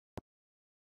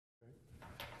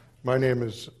My name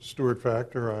is Stewart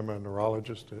Factor. I'm a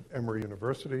neurologist at Emory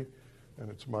University, and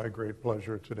it's my great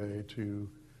pleasure today to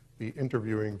be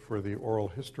interviewing for the Oral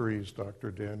Histories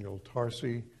Dr. Daniel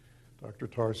Tarsy. Dr.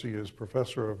 Tarsy is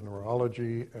professor of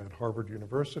neurology at Harvard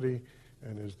University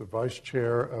and is the vice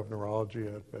chair of neurology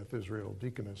at Beth Israel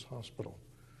Deaconess Hospital.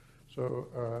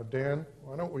 So, Dan,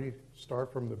 why don't we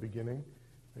start from the beginning?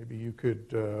 Maybe you could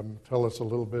tell us a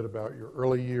little bit about your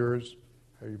early years,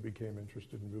 how you became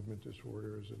interested in movement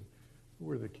disorders, and who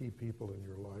were the key people in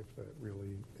your life that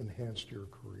really enhanced your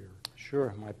career?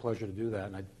 Sure, my pleasure to do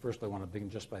that. And first I want to begin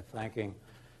just by thanking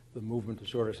the Movement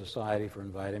Disorder Society for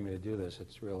inviting me to do this.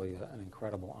 It's really an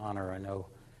incredible honor. I know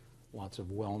lots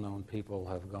of well-known people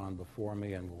have gone before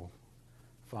me and will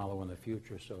follow in the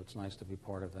future, so it's nice to be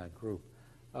part of that group.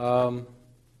 I'm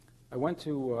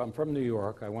from New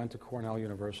York. I went to Cornell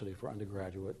University for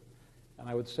undergraduate, and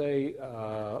I would say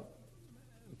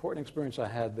important experience I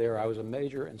had there, I was a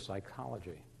major in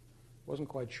psychology. Wasn't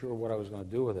quite sure what I was going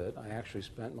to do with it. I actually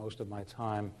spent most of my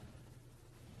time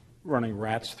running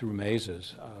rats through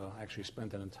mazes. I actually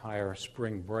spent an entire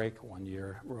spring break one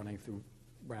year running through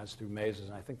rats through mazes,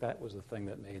 and I think that was the thing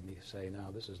that made me say,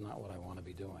 no, this is not what I want to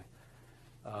be doing.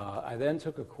 I then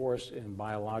took a course in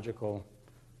biological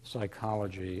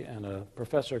psychology, and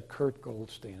Professor Kurt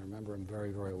Goldstein, I remember him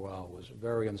very, very well, was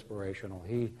very inspirational.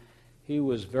 He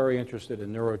was very interested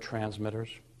in neurotransmitters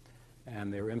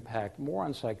and their impact more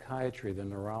on psychiatry than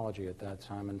neurology at that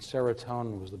time, and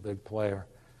serotonin was the big player.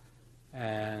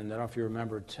 And I don't know if you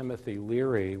remember, Timothy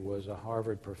Leary was a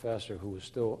Harvard professor who was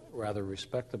still rather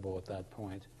respectable at that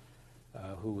point,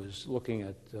 who was looking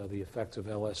at the effects of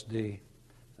LSD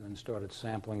and then started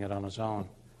sampling it on his own.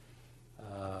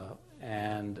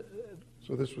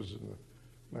 So this was in the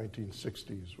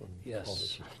 1960s when yes, all this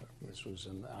was happening.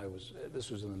 This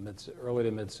was in the early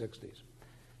to mid 60s,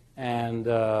 and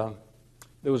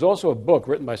there was also a book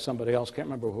written by somebody else. Can't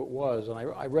remember who it was, and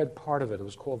I read part of it. It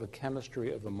was called The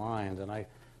Chemistry of the Mind, and I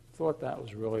thought that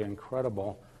was really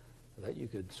incredible, that you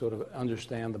could sort of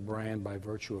understand the brain by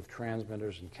virtue of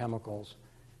transmitters and chemicals.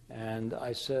 And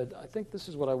I said, I think this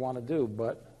is what I want to do,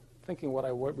 but thinking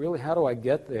how do I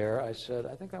get there? I said,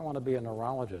 I think I want to be a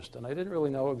neurologist. And I didn't really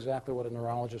know exactly what a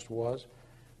neurologist was,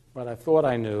 but I thought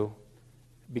I knew.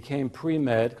 Became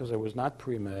pre-med, because I was not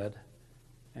pre-med,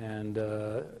 and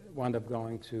wound up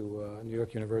going to New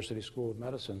York University School of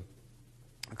Medicine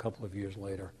a couple of years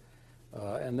later.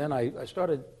 And then I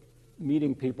started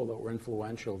meeting people that were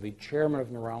influential. The chairman of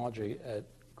neurology at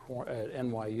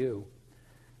NYU,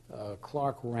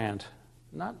 Clark Rant,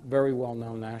 not very well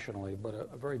known nationally, but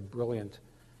a very brilliant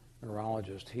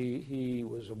neurologist. He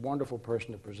was a wonderful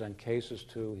person to present cases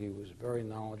to. He was very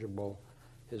knowledgeable.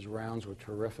 His rounds were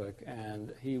terrific.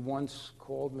 And he once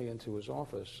called me into his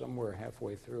office somewhere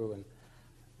halfway through and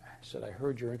said, I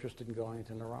heard you're interested in going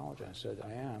into neurology. I said,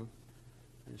 I am.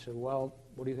 And he said, well,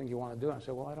 what do you think you want to do? I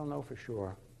said, well, I don't know for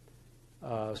sure.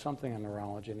 Something in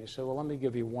neurology. And he said, well, let me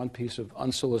give you one piece of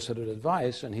unsolicited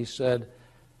advice. And he said,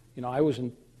 you know, I was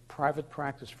in private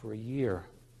practice for a year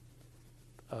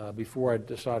before I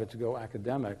decided to go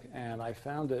academic, and I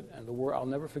found it, and I'll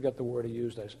never forget the word he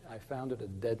used, I found it a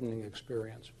deadening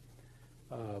experience.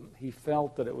 He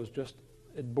felt that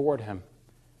it bored him.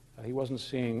 He wasn't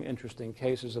seeing interesting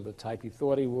cases of the type he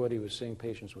thought he would. He was seeing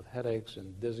patients with headaches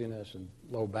and dizziness and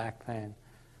low back pain.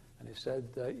 And he said,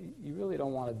 you really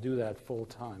don't want to do that full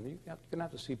time. You're going to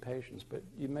have to see patients, but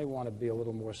you may want to be a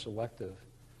little more selective.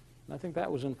 And I think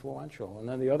that was influential. And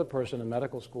then the other person in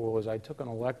medical school is I took an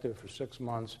elective for 6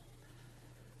 months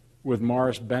with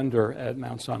Morris Bender at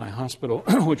Mount Sinai Hospital,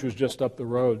 which was just up the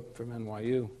road from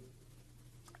NYU.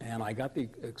 And I got the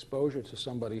exposure to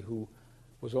somebody who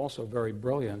was also very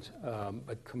brilliant,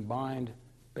 but combined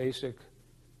basic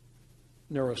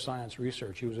neuroscience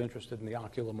research. He was interested in the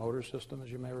oculomotor system,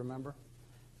 as you may remember,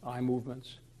 eye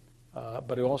movements,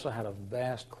 but he also had a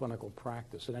vast clinical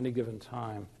practice at any given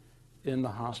time. In the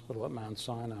hospital at Mount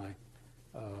Sinai,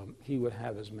 he would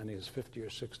have as many as 50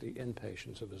 or 60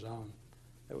 inpatients of his own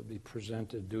that would be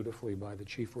presented dutifully by the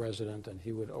chief resident, and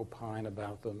he would opine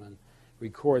about them and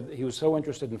record. He was so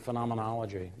interested in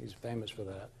phenomenology, he's famous for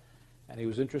that, and he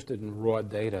was interested in raw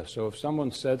data. So if someone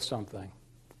said something,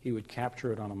 he would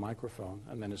capture it on a microphone,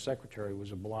 and then his secretary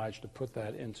was obliged to put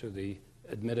that into the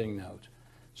admitting note.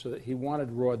 So that he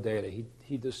wanted raw data.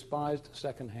 He despised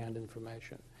secondhand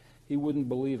information. He wouldn't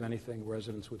believe anything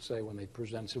residents would say when they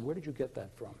present. So where did you get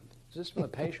that from? Is this from a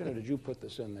patient or did you put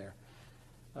this in there?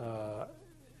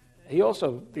 He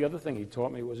also, the other thing he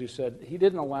taught me was he said he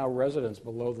didn't allow residents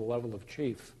below the level of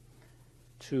chief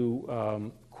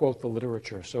to quote the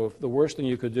literature. So if the worst thing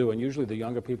you could do, and usually the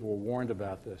younger people were warned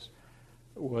about this,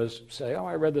 was say, oh,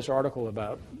 I read this article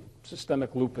about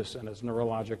systemic lupus and its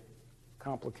neurologic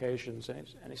complications. And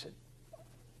he said,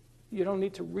 you don't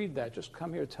need to read that. Just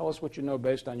come here, tell us what you know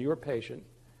based on your patient,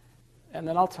 and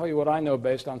then I'll tell you what I know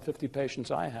based on 50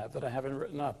 patients I have that I haven't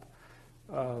written up.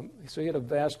 So he had a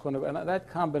vast clinical, and that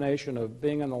combination of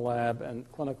being in the lab and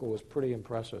clinical was pretty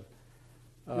impressive.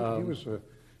 He was an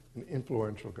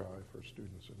influential guy for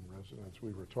students and residents.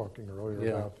 We were talking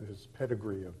earlier about his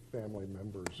pedigree of family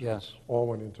members. Yes. All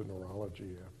went into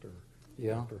neurology after him.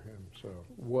 So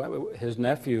well, his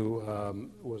nephew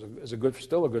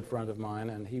still a good friend of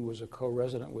mine, and he was a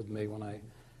co-resident with me when I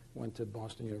went to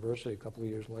Boston University a couple of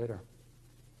years later.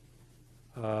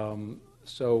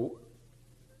 So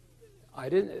I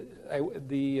didn't.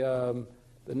 The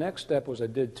next step was I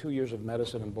did 2 years of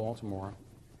medicine in Baltimore,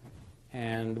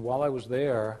 and while I was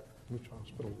there, which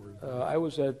hospital were you? I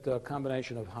was at a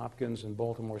combination of Hopkins and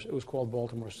Baltimore. It was called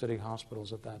Baltimore City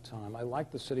Hospitals at that time. I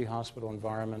liked the city hospital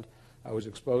environment. I was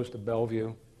exposed to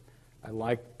Bellevue. I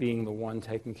liked being the one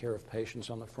taking care of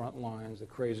patients on the front lines, the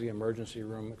crazy emergency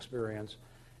room experience.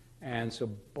 And so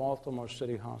Baltimore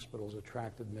City Hospitals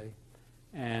attracted me.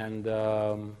 And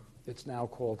it's now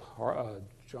called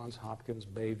Johns Hopkins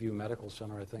Bayview Medical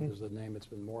Center, I think is the name it's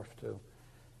been morphed to.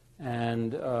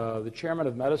 And the chairman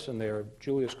of medicine there,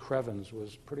 Julius Crevens,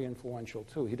 was pretty influential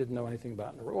too. He didn't know anything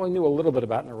about neurology. Well, he knew a little bit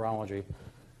about neurology,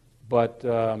 but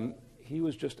he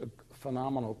was just a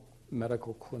phenomenal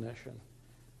medical clinician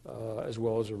as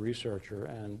well as a researcher,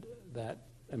 and that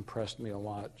impressed me a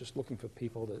lot, just looking for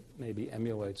people that maybe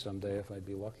emulate someday if I'd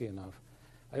be lucky enough.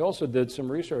 I also did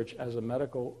some research as a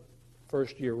medical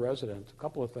first-year resident, a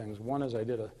couple of things. One is I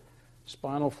did a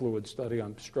spinal fluid study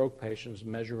on stroke patients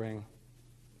measuring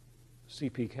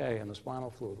CPK in the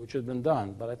spinal fluid, which had been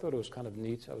done, but I thought it was kind of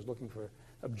neat. I was looking for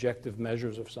objective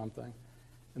measures of something.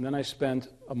 And then I spent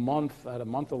a month, I had a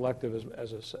month elective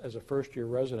as a first-year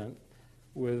resident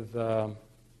with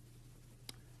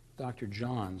Dr.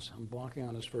 Johns. I'm blocking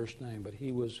on his first name, but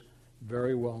he was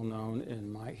very well known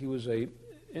he was a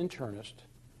internist,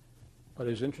 but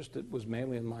his interest was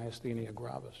mainly in myasthenia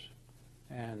gravis.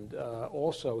 And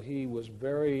also he was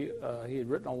he had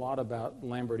written a lot about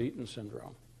Lambert-Eaton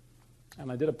syndrome. And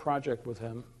I did a project with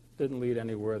him, didn't lead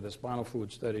anywhere. The spinal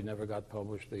fluid study never got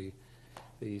published. The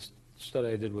study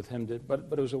I did with him did, but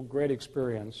it was a great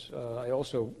experience. I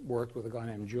also worked with a guy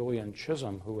named Julian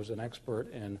Chisholm, who was an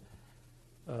expert in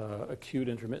acute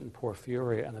intermittent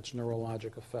porphyria and its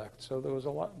neurologic effects. So there was a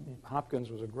lot.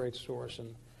 Hopkins was a great source,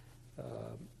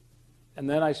 and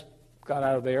then I got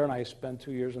out of there and I spent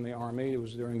 2 years in the Army. It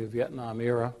was during the Vietnam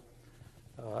era,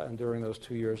 and during those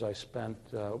 2 years I spent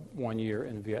 1 year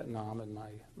in Vietnam, and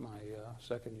my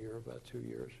second year, about 2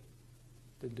 years.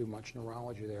 Didn't do much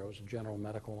neurology there. I was a general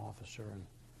medical officer and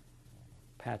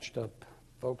patched up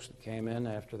folks that came in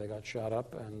after they got shot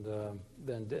up, and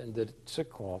then did sick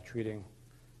call, treating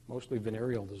mostly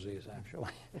venereal disease,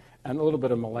 actually, and a little bit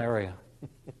of malaria.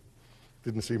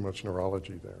 Didn't see much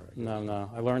neurology there, I guess. No.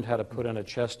 I learned how to put in a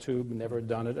chest tube, never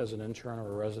done it as an intern or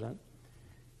a resident,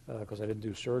 because I didn't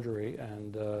do surgery,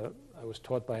 and I was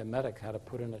taught by a medic how to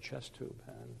put in a chest tube,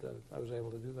 and I was able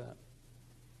to do that.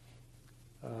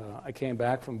 I came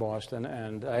back from Boston,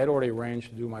 and I had already arranged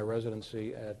to do my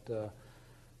residency at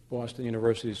Boston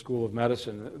University School of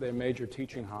Medicine. Their major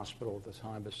teaching hospital at the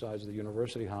time, besides the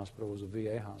university hospital, was a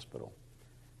VA hospital,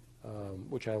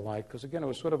 which I liked, because again, it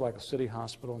was sort of like a city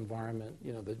hospital environment.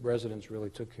 You know, the residents really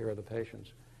took care of the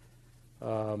patients.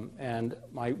 And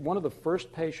one of the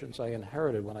first patients I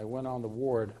inherited when I went on the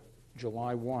ward,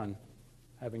 July 1,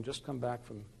 having just come back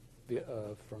from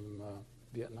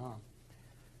Vietnam,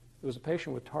 it was a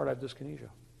patient with tardive dyskinesia.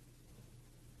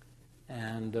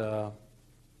 And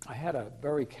I had a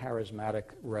very charismatic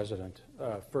resident,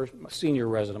 my senior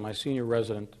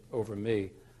resident over me,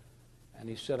 and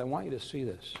he said, I want you to see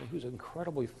this. And he was an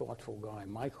incredibly thoughtful guy.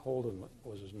 Mike Holden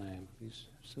was his name. He's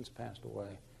since passed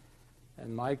away.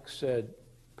 And Mike said,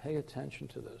 pay attention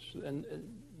to this. And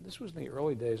this was in the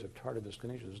early days of tardive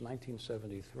dyskinesia. It was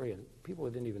 1973, and people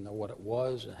didn't even know what it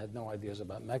was and had no ideas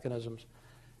about mechanisms.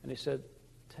 And he said,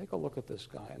 take a look at this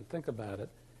guy and think about it.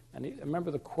 And I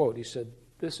remember the quote. He said,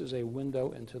 this is a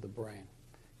window into the brain.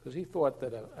 Because he thought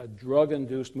that a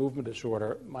drug-induced movement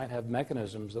disorder might have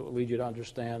mechanisms that would lead you to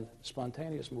understand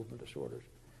spontaneous movement disorders.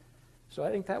 So I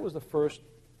think that was the first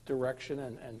direction,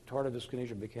 and tardive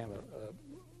dyskinesia became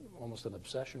almost an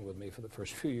obsession with me for the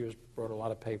first few years. Wrote a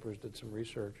lot of papers, did some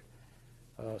research.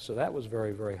 So that was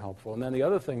very, very helpful. And then the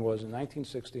other thing was, in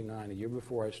 1969, a year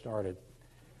before I started,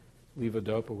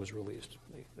 levodopa was released.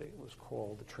 It was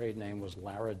called, the trade name was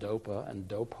Laradopa and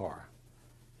Dopar.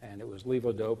 And it was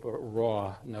levodopa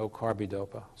raw, no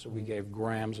carbidopa. So we gave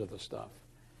grams of the stuff.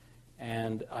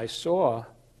 And I saw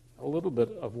a little bit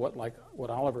of what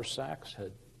Oliver Sacks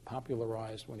had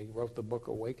popularized when he wrote the book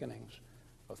Awakenings,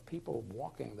 of people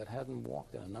walking that hadn't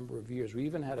walked in a number of years. We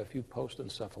even had a few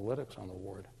post-encephalitics on the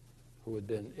ward who had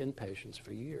been inpatients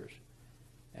for years.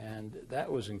 And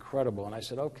that was incredible. And I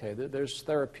said, okay, there's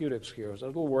therapeutics here. I was a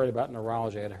little worried about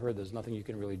neurology. I had heard there's nothing you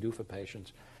can really do for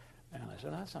patients. And I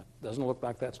said, doesn't look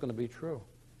like that's going to be true.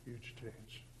 Huge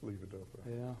change,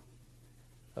 levodopa.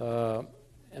 Yeah.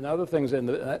 And other things,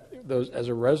 as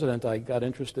a resident, I got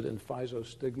interested in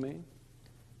physostigmine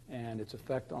and its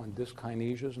effect on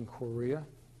dyskinesias and chorea.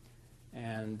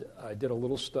 And I did a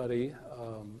little study.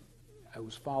 I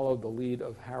followed the lead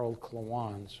of Harold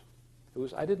Klawans.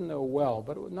 I didn't know well,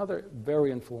 but it was another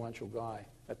very influential guy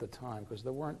at the time, because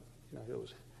there weren't,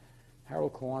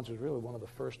 Harold Klawans was really one of the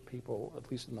first people, at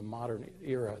least in the modern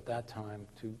era at that time,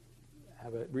 to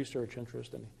have a research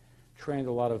interest, and he trained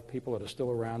a lot of people that are still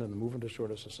around in the Movement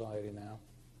Disorder Society now.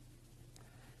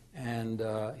 And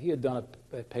he had done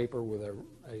a paper with a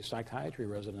psychiatry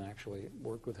resident, actually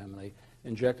worked with him, and they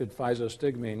injected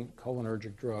physostigmine,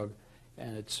 cholinergic drug,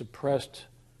 and it suppressed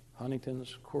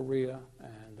Huntington's, chorea,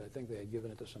 and I think they had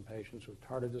given it to some patients with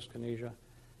tardive dyskinesia.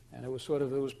 And it was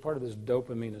part of this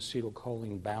dopamine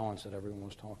acetylcholine balance that everyone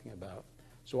was talking about.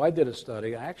 So I did a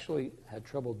study. I actually had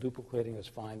trouble duplicating his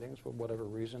findings for whatever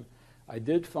reason. I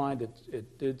did find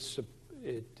it did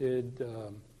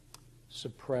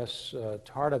suppress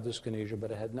tardive dyskinesia,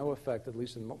 but it had no effect, at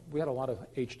least we had a lot of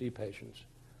HD patients.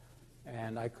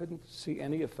 And I couldn't see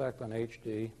any effect on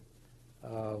HD.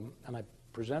 And I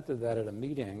presented that at a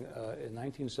meeting. In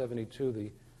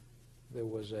 1972, there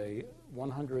was a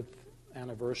 100th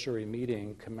anniversary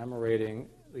meeting commemorating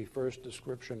the first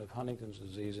description of Huntington's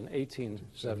disease in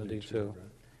 1872. Right.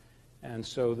 And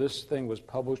so this thing was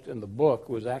published in the book.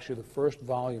 It was actually the first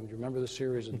volume. Do you remember the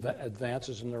series,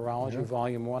 Advances in Neurology, yeah.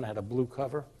 Volume 1? It had a blue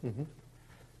cover. Mm-hmm.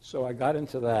 So I got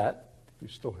into that. You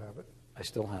still have it? I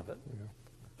still have it. Yeah.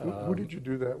 Who did you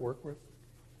do that work with?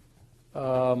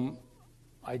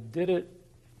 I did it.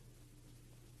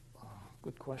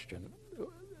 Good question.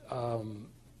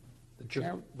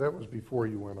 That was before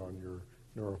you went on your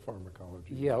neuropharmacology.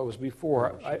 Yeah, it was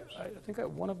before. I think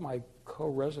one of my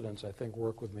co-residents, I think,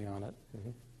 worked with me on it.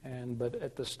 Mm-hmm. But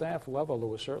at the staff level, there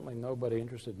was certainly nobody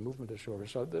interested in movement disorder.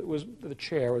 So the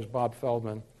chair was Bob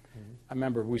Feldman. Mm-hmm. I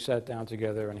remember we sat down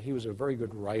together, and he was a very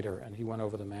good writer, and he went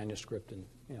over the manuscript and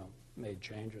made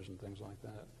changes and things like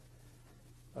that.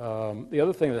 The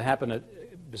other thing that happened,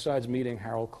 besides meeting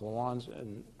Harold Klawans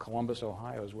in Columbus,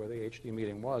 Ohio, is where the HD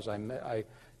meeting was. I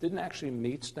didn't actually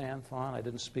meet Stan Thon. I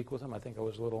didn't speak with him. I think I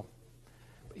was a little...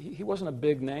 He wasn't a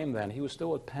big name then. He was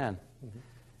still at Penn. Mm-hmm.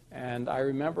 And I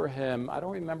remember him. I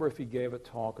don't remember if he gave a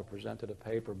talk or presented a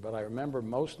paper, but I remember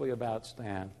mostly about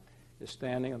Stan is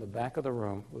standing in the back of the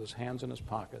room with his hands in his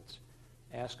pockets,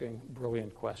 asking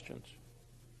brilliant questions,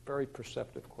 very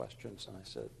perceptive questions. And I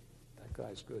said, that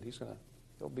guy's good.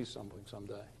 He'll be something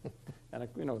someday. And a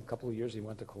couple of years he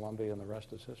went to Columbia, and the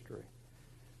rest is history.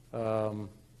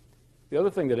 The other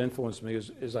thing that influenced me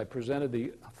is I presented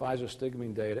the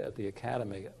physostigmine data at the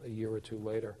Academy a year or two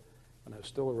later, when I was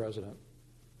still a resident.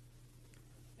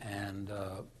 And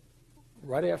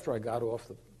right after I got off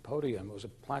the podium, it was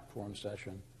a platform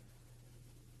session.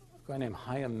 A guy named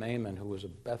Chaim Maiman, who was a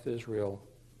Beth Israel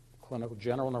clinical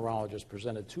general neurologist,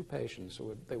 presented two patients.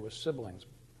 They were siblings,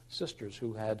 sisters,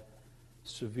 who had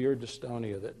severe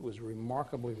dystonia that was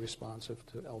remarkably responsive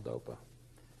to L-DOPA.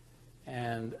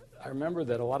 And I remember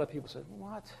that a lot of people said,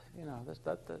 what?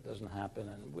 That doesn't happen.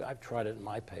 And I've tried it in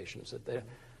my patients. That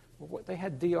they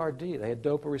had DRD. They had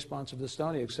DOPA-responsive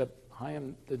dystonia, except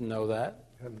Chaim didn't know that.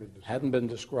 Hadn't been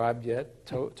described yet.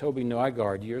 Toby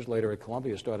Nygaard, years later at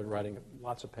Columbia, started writing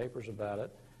lots of papers about it.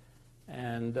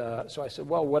 And so I said,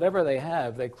 well, whatever they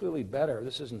have, they clearly better.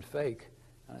 This isn't fake.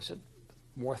 And I said,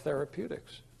 more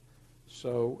therapeutics.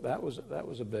 So that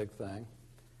was a big thing.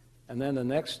 And then the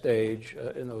next stage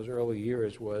in those early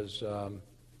years was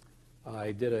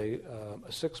I did a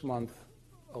 6-month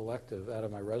elective out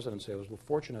of my residency. I was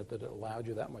fortunate that it allowed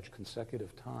you that much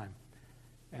consecutive time.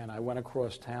 And I went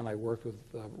across town. I worked with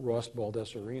Ross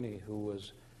Baldessarini, who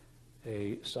was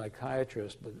a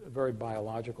psychiatrist, but a very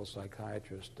biological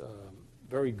psychiatrist,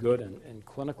 very good in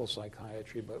clinical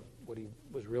psychiatry, but what he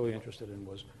was really interested in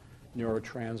was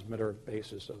neurotransmitter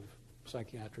basis of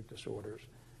psychiatric disorders.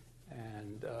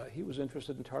 And he was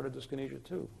interested in tardive dyskinesia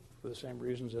too, for the same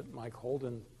reasons that Mike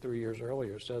Holden 3 years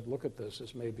earlier said, look at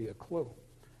this may be a clue.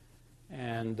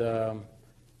 And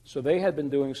so they had been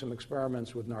doing some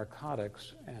experiments with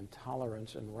narcotics and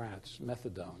tolerance in rats,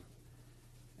 methadone.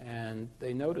 And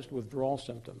they noticed withdrawal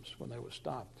symptoms when they were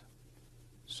stopped.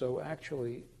 So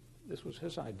actually, this was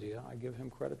his idea. I give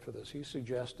him credit for this. He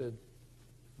suggested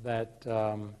that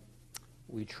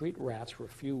we treat rats for a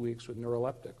few weeks with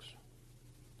neuroleptics.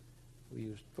 We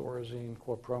used thorazine,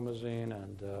 chlorpromazine,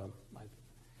 and I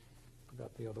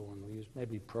forgot the other one. We used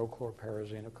maybe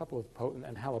prochlorperazine, a couple of potent,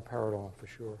 and haloperidol for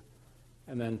sure,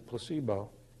 and then placebo,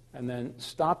 and then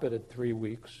stop it at 3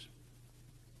 weeks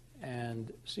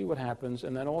and see what happens,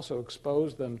 and then also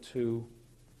expose them to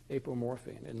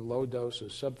apomorphine in low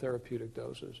doses, subtherapeutic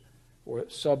doses, or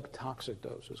subtoxic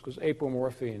doses, because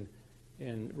apomorphine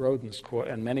in rodents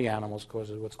and many animals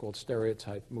causes what's called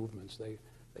stereotype movements. They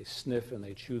sniff and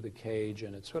they chew the cage,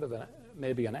 and it's sort of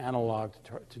maybe an analog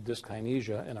to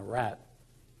dyskinesia in a rat.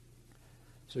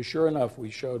 So sure enough, we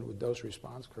showed with dose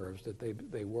response curves that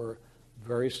they were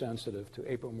very sensitive to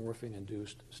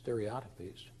apomorphine-induced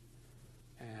stereotypies.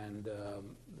 And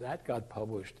that got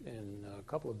published in a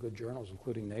couple of good journals,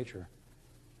 including Nature.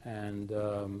 And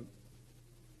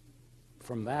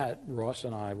from that, Ross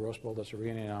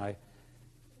Baldessarini and I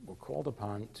were called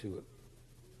upon to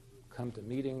come to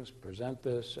meetings, present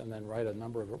this, and then write a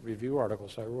number of review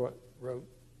articles. So I wrote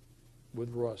with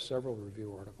Ross several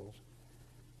review articles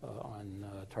on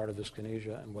tardive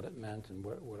dyskinesia and what it meant and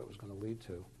what it was going to lead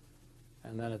to.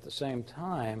 And then at the same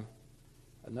time,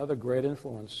 another great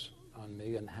influence on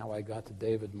me and how I got to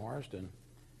David Marsden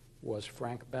was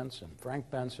Frank Benson.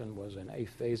 Frank Benson was an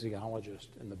aphasiologist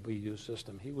in the BU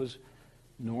system. He was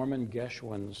Norman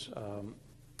Geschwin's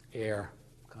heir,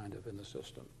 kind of, in the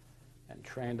system, and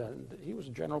trained on, he was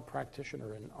a general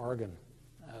practitioner in Oregon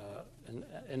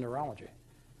in neurology.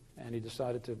 And he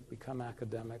decided to become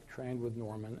academic, trained with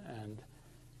Norman, and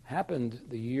happened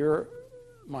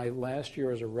my last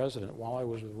year as a resident, while I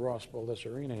was with Ross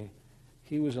Baldessarini,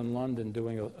 he was in London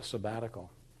doing a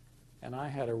sabbatical. And I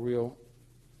had a real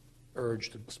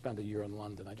urge to spend a year in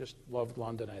London. I just loved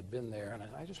London. I had been there, and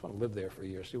I just want to live there for a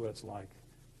year, see what it's like.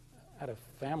 I had a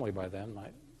family by then. My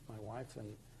wife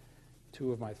and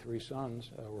 2 of my 3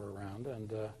 sons were around.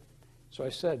 And so I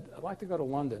said, I'd like to go to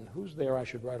London. Who's there I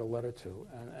should write a letter to?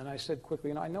 And I said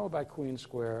quickly, I know about Queen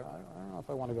Square. I don't know if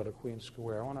I want to go to Queen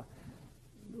Square. I want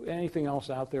to, anything else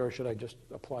out there, or should I just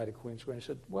apply to Queen Square? And he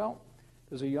said, well,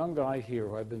 there's a young guy here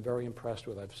who I've been very impressed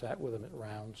with. I've sat with him at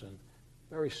rounds, and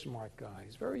very smart guy.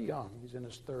 He's very young. He's in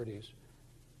his 30s.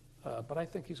 But I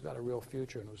think he's got a real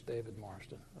future, and it was David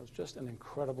Marsden. It was just an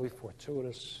incredibly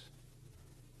fortuitous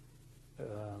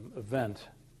event.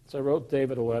 So I wrote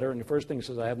David a letter, and the first thing he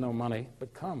says, I have no money,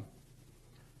 but come.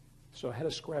 So I had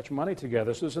to scratch money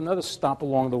together. So there's another stop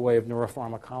along the way of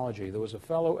neuropharmacology. There was a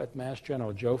fellow at Mass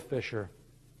General, Joe Fisher.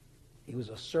 He was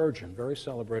a surgeon, very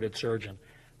celebrated surgeon,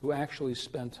 who actually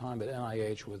spent time at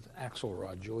NIH with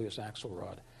Axelrod, Julius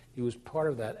Axelrod. He was part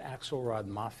of that Axelrod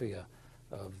mafia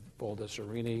of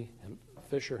Baldessarini,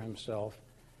 Fisher himself,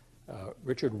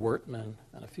 Richard Wertman,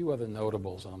 and a few other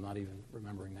notables, and I'm not even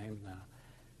remembering names now.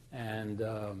 And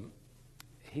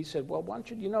he said, well, why don't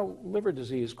you, liver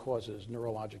disease causes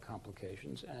neurologic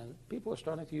complications, and people are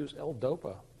starting to use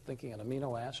L-DOPA, thinking an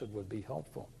amino acid would be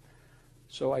helpful.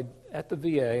 So at the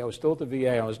VA, I was still at the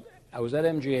VA, I was at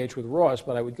MGH with Ross,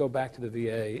 but I would go back to the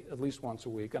VA at least once a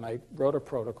week, and I wrote a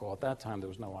protocol. At that time, there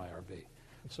was no IRB.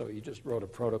 So you just wrote a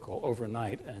protocol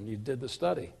overnight, and you did the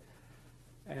study.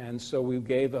 And so we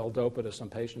gave L-DOPA to some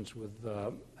patients with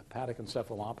hepatic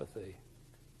encephalopathy,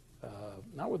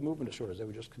 not with movement disorders. They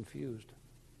were just confused.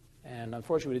 And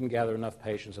unfortunately, we didn't gather enough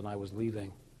patients, and I was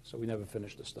leaving, so we never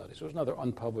finished the study. So it was another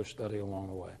unpublished study along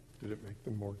the way. Did it make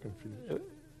them more confused?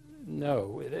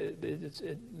 No,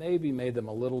 it maybe made them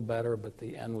a little better, but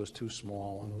the N was too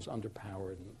small and it was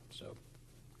underpowered, and so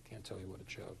I can't tell you what it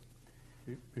showed.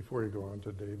 Before you go on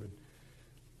to David,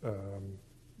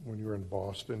 when you were in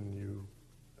Boston, you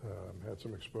had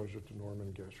some exposure to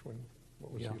Norman Geschwin.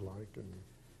 What was he like?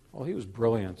 Well, he was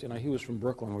brilliant. He was from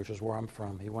Brooklyn, which is where I'm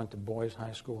from. He went to Boys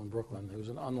High School in Brooklyn. He was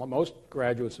most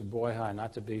graduates of Boy High,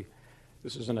 not to be,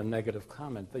 this isn't a negative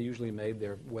comment, they usually made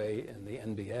their way in the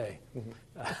NBA.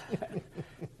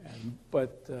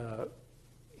 But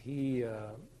he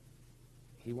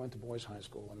went to Boys High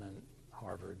School and then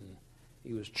Harvard, and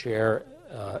he was chair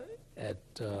at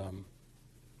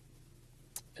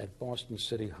Boston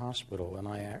City Hospital, and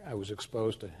I was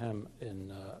exposed to him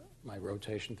in my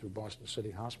rotation through Boston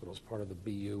City Hospital as part of the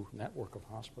BU network of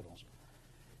hospitals.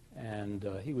 And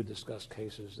he would discuss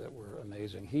cases that were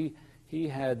amazing. He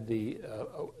had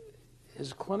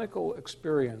his clinical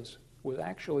experience was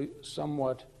actually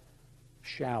somewhat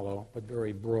shallow, but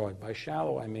very broad. By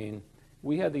shallow, I mean,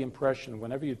 we had the impression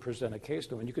whenever you'd present a case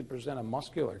to him, you could present a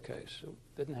muscular case. It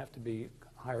didn't have to be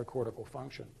higher cortical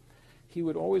function. he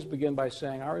would always begin by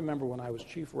saying, I remember when I was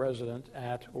chief resident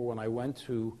at, or when I went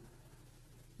to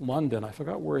London, I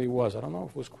forgot where he was. I don't know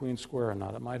if it was Queen Square or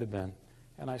not. It might have been.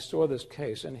 And I saw this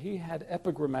case, and he had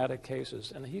epigrammatic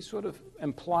cases, and he sort of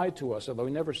implied to us, although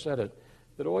he never said it,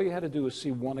 that all you had to do was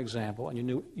see one example, and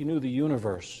you knew the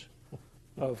universe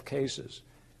of cases,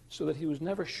 so that he was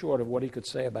never short of what he could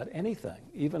say about anything,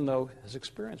 even though his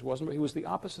experience wasn't. He was the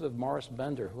opposite of Morris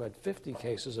Bender, who had 50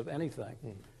 cases of anything.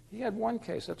 He had one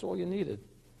case. That's all you needed.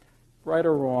 Right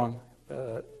or wrong,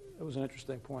 it was an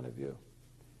interesting point of view.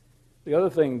 The other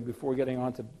thing, before getting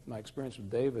on to my experience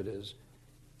with David, is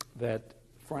that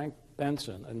Frank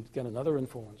Benson, and again, another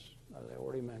influence, as I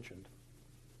already mentioned,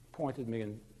 pointed me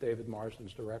in David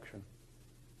Marsden's direction.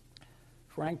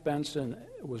 Frank Benson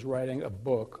was writing a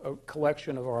book, a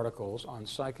collection of articles on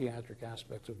psychiatric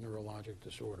aspects of neurologic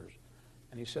disorders.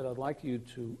 And he said, I'd like you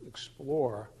to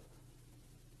explore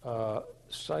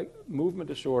movement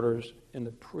disorders in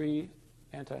the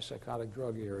pre-antipsychotic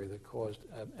drug area that caused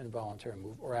involuntary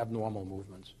or abnormal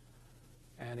movements.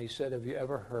 And he said, have you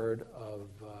ever heard of,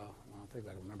 I don't think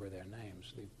I remember their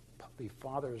names, the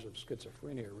fathers of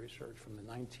schizophrenia research from the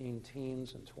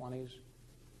 19-teens and 20s?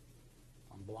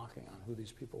 I'm blocking on who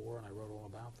these people were, and I wrote all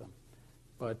about them.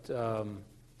 But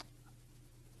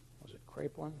was it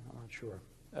Kraepelin? I'm not sure.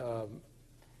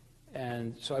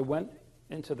 And so I went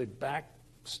into the back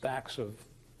stacks of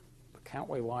the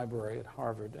Countway Library at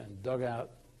Harvard and dug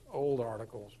out old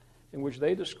articles in which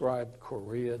they described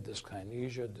chorea,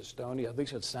 dyskinesia, dystonia. At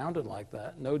least it sounded like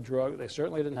that. No drug. They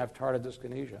certainly didn't have tardive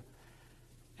dyskinesia.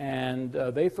 And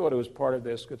they thought it was part of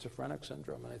their schizophrenic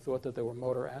syndrome, and they thought that there were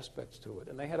motor aspects to it.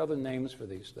 And they had other names for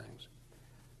these things.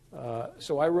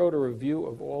 So I wrote a review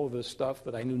of all of this stuff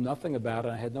that I knew nothing about,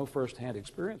 and I had no firsthand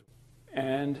experience.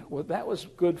 And what that was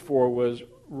good for was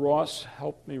Ross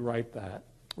helped me write that,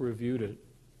 reviewed it,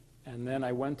 and then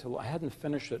I hadn't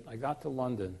finished it. I got to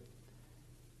London,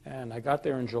 and I got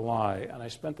there in July, and I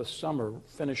spent the summer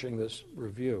finishing this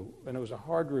review. And it was a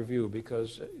hard review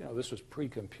because, this was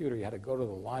pre-computer. You had to go to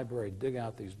the library, dig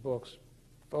out these books,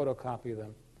 photocopy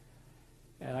them.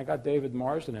 And I got David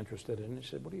Marsden interested in it. He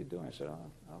said, what are you doing? I said,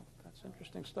 oh, that's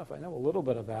interesting stuff. I know a little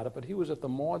bit about it, but he was at the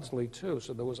Maudsley, too,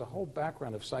 so there was a whole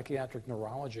background of psychiatric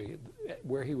neurology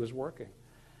where he was working.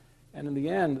 And in the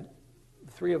end,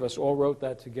 the three of us all wrote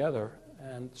that together.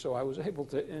 And so I was able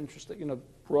to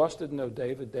Ross didn't know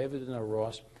David, David didn't know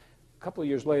Ross. A couple of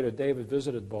years later, David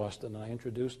visited Boston, and I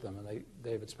introduced them, and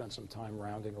David spent some time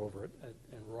rounding over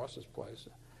in Ross's place.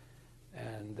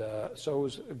 And so it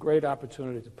was a great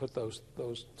opportunity to put those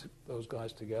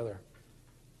guys together.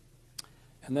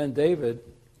 And then David,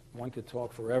 one could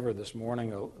talk forever. This morning,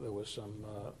 there was some,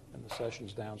 in the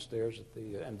sessions downstairs at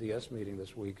the MDS meeting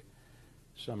this week,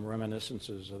 some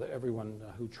reminiscences of everyone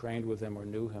who trained with him or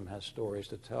knew him has stories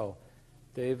to tell.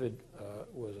 David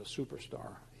was a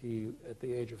superstar. At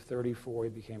the age of 34, he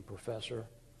became professor.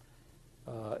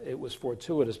 It was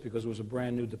fortuitous because it was a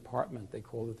brand new department. They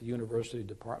called it the University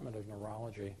Department of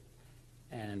Neurology,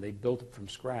 and they built it from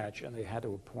scratch, and they had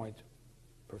to appoint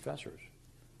professors.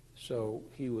 So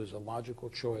he was a logical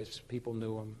choice. People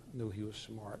knew him, knew he was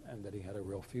smart, and that he had a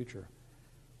real future.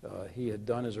 He had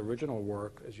done his original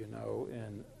work, as you know,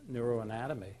 in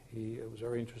neuroanatomy. He was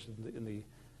very interested in the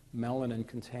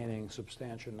melanin-containing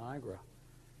substantia nigra.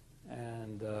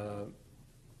 And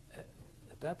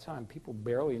at that time, people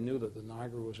barely knew that the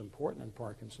nigra was important in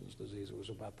Parkinson's disease. It was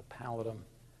about the pallidum.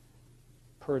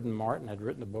 Purdon Martin had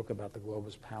written a book about the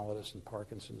globus pallidus and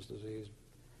Parkinson's disease.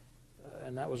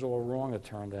 And that was all wrong, it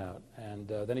turned out. And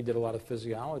then he did a lot of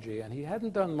physiology, and he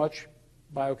hadn't done much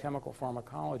biochemical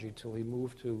pharmacology till he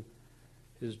moved to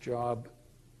his job,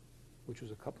 which was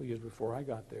a couple of years before I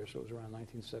got there, so it was around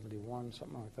 1971,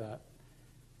 something like that.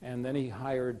 And then he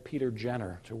hired Peter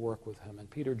Jenner to work with him, and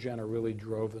Peter Jenner really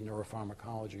drove the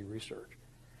neuropharmacology research.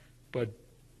 But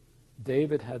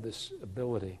David had this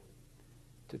ability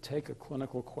to take a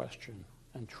clinical question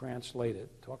and translate it.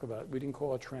 We didn't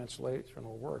call it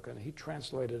translational work, and he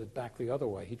translated it back the other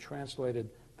way. He translated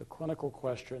the clinical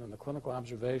question and the clinical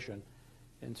observation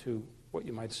into what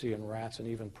you might see in rats and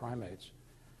even primates.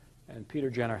 And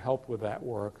Peter Jenner helped with that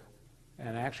work.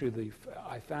 And actually,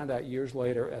 I found out years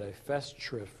later at a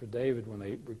Festschrift for David when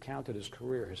they recounted his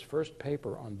career, his first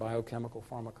paper on biochemical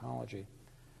pharmacology,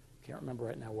 I can't remember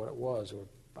right now what it was. There were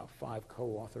about 5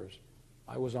 co-authors.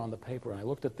 I was on the paper, and I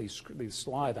looked at these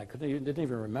slides. I didn't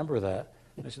even remember that.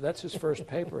 And I said, that's his first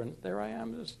paper, and there I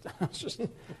am. It's just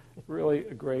really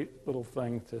a great little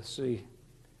thing to see.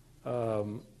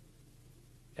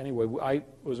 Anyway, it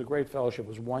was a great fellowship. It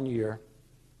was 1 year.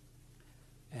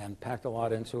 and packed a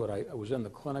lot into it. I was in the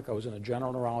clinic. I was in a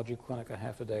general neurology clinic a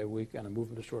half a day a week and a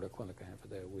movement disorder clinic a half a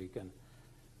day a week, and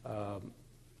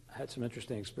had some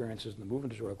interesting experiences in the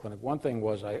movement disorder clinic. One thing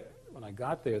was when I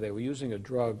got there, they were using a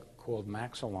drug called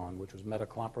Maxilon, which was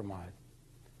metoclopramide.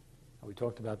 And we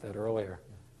talked about that earlier.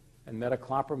 And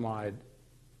metoclopramide,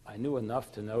 I knew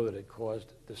enough to know that it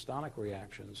caused dystonic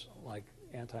reactions like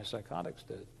antipsychotics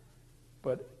did.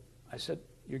 But I said,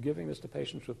 you're giving this to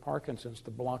patients with Parkinson's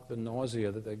to block the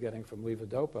nausea that they're getting from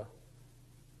levodopa.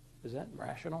 Is that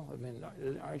rational? I mean,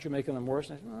 aren't you making them worse?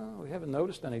 And I said, no, we haven't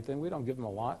noticed anything. We don't give them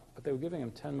a lot. But they were giving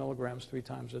them 10 milligrams 3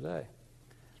 times a day.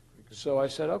 So I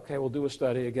said, okay, we'll do a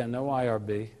study. Again, no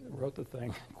IRB. Wrote the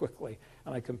thing quickly.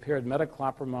 And I compared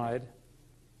metoclopramide,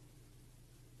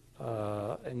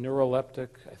 a neuroleptic,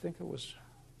 I think it was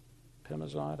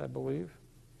Pimozide, I believe,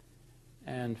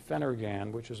 and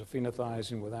Phenergan, which is a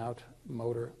phenothiazine without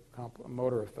motor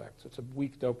effects. It's a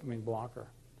weak dopamine blocker.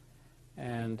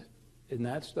 And in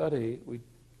that study, it was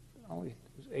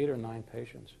 8 or 9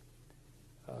 patients,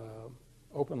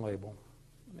 open label.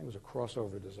 I think it was a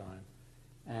crossover design.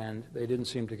 And they didn't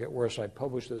seem to get worse. I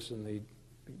published this in the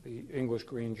English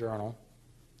Green Journal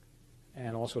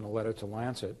and also in a letter to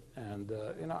Lancet. And,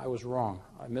 I was wrong.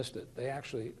 I missed it. They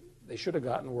should have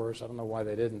gotten worse. I don't know why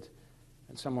they didn't.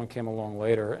 And someone came along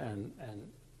later and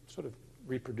sort of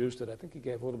reproduced it. I think he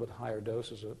gave a little bit higher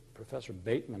doses, Professor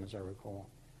Bateman, as I recall.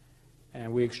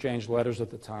 And we exchanged letters at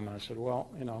the time, and I said, well,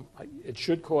 it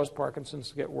should cause Parkinson's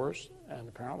to get worse, and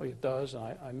apparently it does,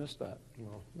 and I missed that.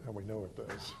 Well, now we know it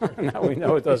does. Now we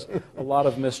know it does a lot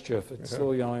of mischief. It's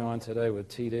still going on today with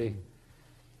TD,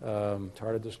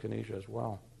 tardive dyskinesia as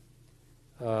well.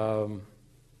 So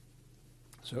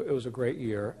it was a great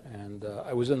year, and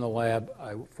I was in the lab.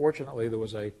 Fortunately, there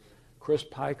was a Chris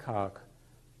Pycock,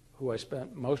 who I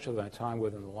spent most of my time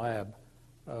with in the lab,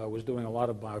 was doing a lot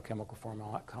of biochemical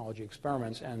pharmacology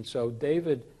experiments, and so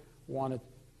David wanted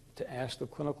to ask the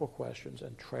clinical questions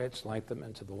and translate them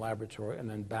into the laboratory and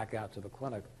then back out to the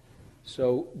clinic.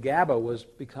 So GABA was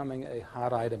becoming a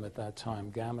hot item at that time,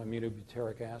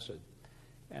 gamma-aminobutyric acid,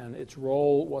 and its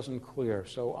role wasn't clear.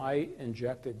 So I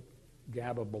injected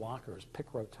GABA blockers,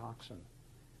 picrotoxin,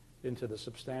 into the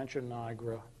substantia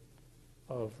nigra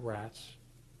of rats,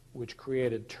 which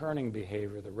created turning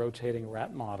behavior, the rotating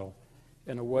rat model,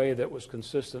 in a way that was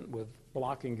consistent with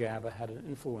blocking GABA, had an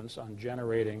influence on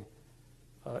generating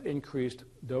increased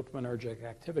dopaminergic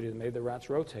activity that made the rats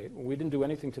rotate. We didn't do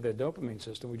anything to their dopamine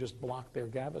system, we just blocked their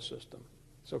GABA system.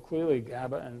 So clearly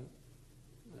GABA, and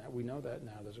we know that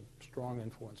now, there's a strong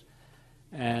influence.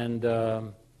 And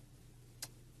is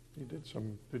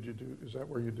that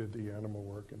where you did the animal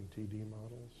work in TD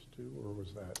models too, or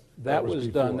was that? That was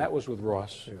before? done, that was with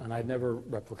Ross, Yeah. and I'd never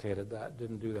replicated that,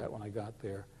 didn't do that when I got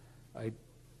there. I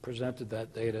presented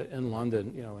that data in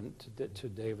London, to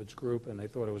David's group, and they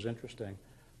thought it was interesting.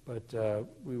 But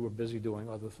we were busy doing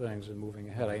other things and moving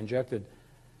ahead.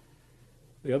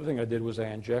 The other thing I did was I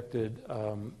injected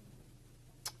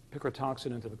picrotoxin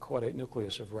into the caudate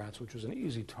nucleus of rats, which was an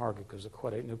easy target because the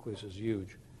caudate nucleus is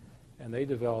huge. And they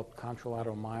developed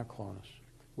contralateral myoclonus,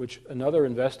 which another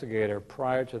investigator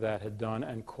prior to that had done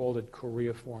and called it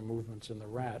choreiform movements in the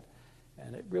rat.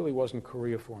 And it really wasn't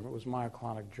choreiform, it was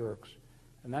myoclonic jerks.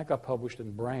 And that got published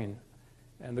in Brain.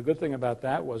 And the good thing about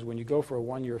that was when you go for a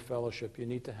 1-year fellowship, you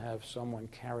need to have someone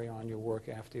carry on your work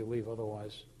after you leave,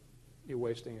 otherwise you're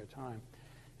wasting your time.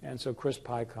 And so Chris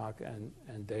Pycock and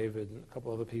David and a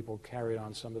couple other people carried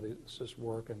on some of this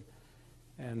work,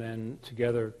 and then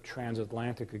together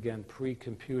transatlantic, again,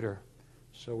 pre-computer.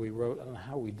 So we wrote, I don't know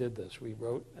how we did this, we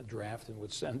wrote a draft and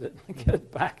would send it and get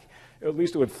it back. At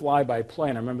least it would fly by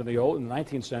plane. I remember in the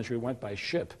 19th century it went by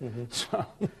ship. Mm-hmm. So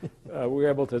we were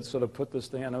able to sort of put this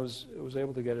thing, and I was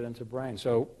able to get it into Brain.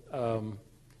 So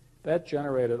that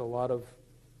generated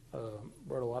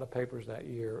wrote a lot of papers that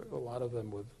year, a lot of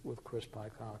them with Chris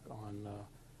Pycock on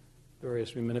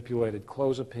various, we manipulated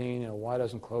clozapine. Why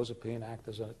doesn't clozapine act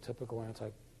as a typical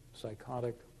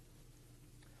antipsychotic?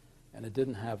 And it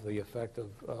didn't have the effect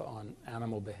on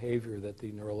animal behavior that the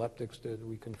neuroleptics did.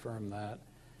 We confirmed that.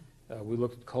 We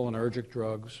looked at cholinergic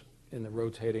drugs in the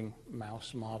rotating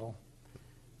mouse model.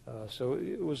 So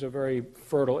it was a very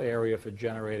fertile area for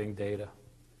generating data.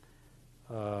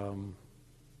 So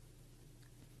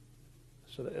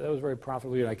that was very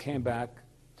profitable. And I came back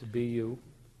to BU.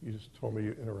 You just told me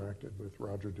you interacted with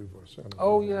Roger Duvoisin.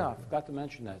 Oh, yeah, I forgot to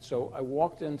mention that. So I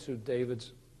walked into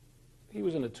David's, he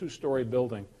was in a 2-story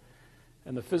building,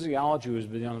 and the physiology was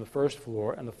being on the first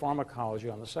floor and the pharmacology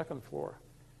on the second floor.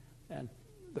 And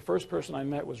the first person I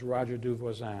met was Roger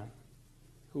Duvoisin,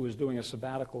 who was doing a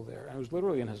sabbatical there, and it was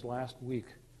literally in his last week.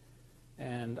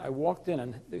 And I walked in,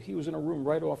 and he was in a room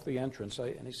right off the entrance.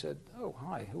 And he said, "Oh,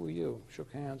 hi, who are you?"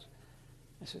 Shook hands.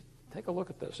 I said, "Take a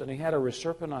look at this." And he had a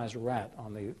reserpinized rat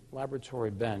on the laboratory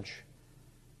bench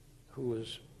who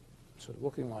was sort of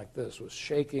looking like this, was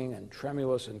shaking and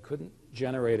tremulous and couldn't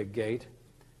generate a gait.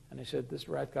 And he said, "This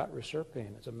rat got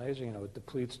reserpine. It's amazing, it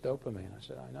depletes dopamine." I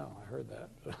said, "I know, I heard that."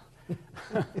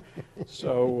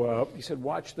 So he said,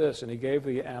 "Watch this." And he gave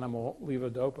the animal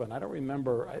levodopa. And I don't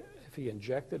remember if he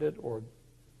injected it or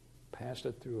passed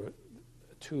it through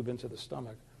a tube into the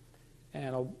stomach.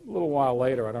 And a little while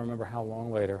later, I don't remember how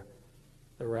long later,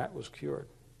 the rat was cured.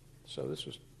 So this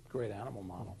was a great animal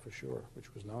model for sure,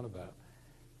 which was known about.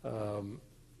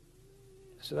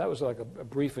 So that was like a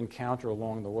brief encounter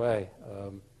along the way.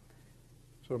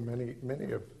 So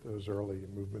many of those early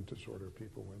movement disorder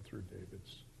people went through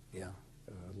David's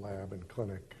lab and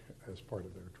clinic as part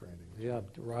of their training. Yeah,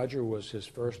 Roger was his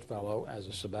first fellow as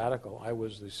a sabbatical. I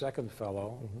was the second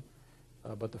fellow,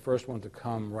 but the first one to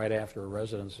come right after a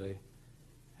residency.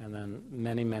 And then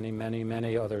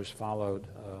many others followed.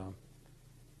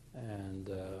 And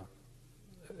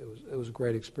it was a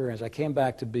great experience. I came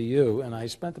back to BU, and I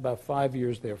spent about 5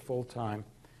 years there full-time,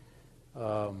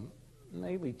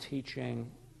 mainly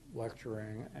teaching,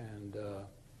 lecturing, and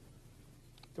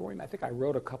I think I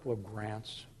wrote a couple of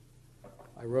grants.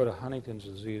 I wrote a Huntington's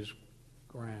disease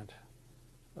grant,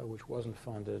 which wasn't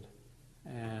funded,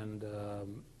 and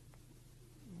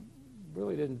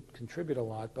really didn't contribute a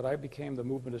lot, but I became the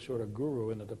movement disorder guru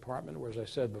in the department where, as I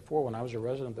said before, when I was a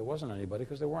resident, there wasn't anybody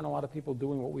because there weren't a lot of people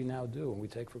doing what we now do and we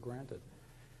take for granted.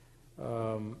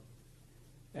 And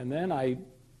then I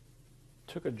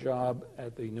took a job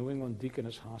at the New England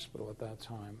Deaconess Hospital at that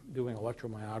time doing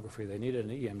electromyography. They needed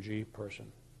an EMG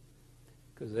person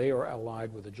because they are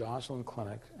allied with the Joslin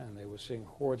Clinic, and they were seeing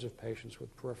hordes of patients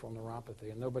with peripheral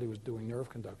neuropathy, and nobody was doing nerve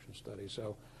conduction studies.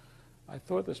 So I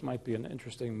thought this might be an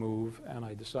interesting move, and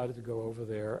I decided to go over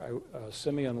there.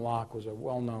 Simeon Locke was a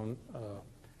well-known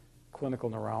clinical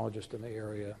neurologist in the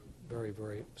area, very,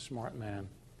 very smart man.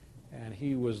 And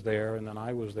he was there, and then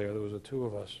I was there. There was the two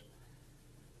of us.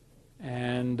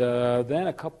 And then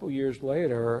a couple years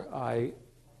later, I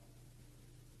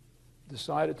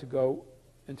decided to go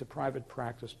into private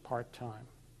practice part-time.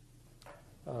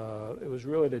 It was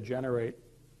really to generate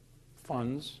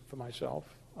funds for myself.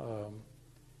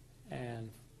 And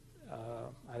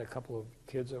I had a couple of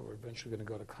kids that were eventually going to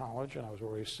go to college, and I was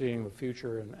already seeing the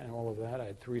future and all of that. I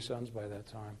had 3 sons by that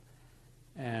time.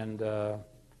 And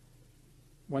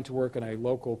went to work in a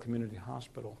local community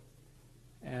hospital.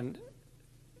 And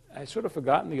I sort of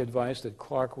forgotten the advice that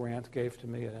Clark Rant gave to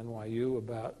me at NYU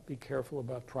about be careful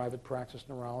about private practice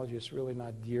neurology. It's really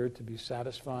not geared to be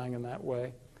satisfying in that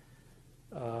way.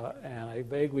 And I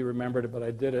vaguely remembered it, but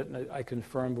I did it, and I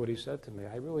confirmed what he said to me.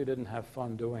 I really didn't have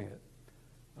fun doing it.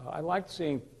 I liked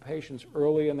seeing patients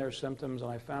early in their symptoms,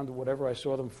 and I found that whatever I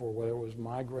saw them for, whether it was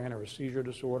migraine or a seizure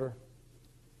disorder,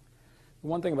 the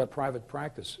one thing about private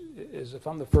practice is if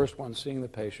I'm the first one seeing the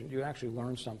patient, you actually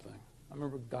learn something. I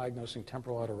remember diagnosing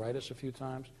temporal arteritis a few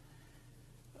times.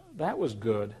 That was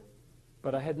good,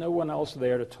 but I had no one else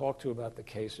there to talk to about the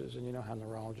cases, and you know how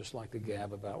neurologists like to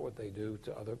gab about what they do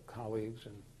to other colleagues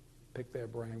and pick their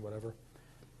brain, whatever.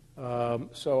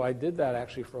 So I did that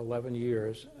actually for 11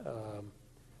 years,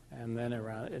 and then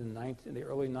around in the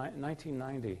early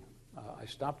 1990, I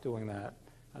stopped doing that,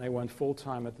 and I went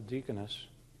full-time at the Deaconess,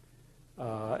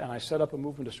 and I set up a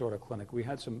movement disorder clinic. We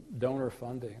had some donor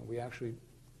funding. We actually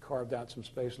carved out some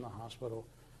space in the hospital,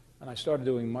 and I started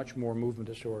doing much more movement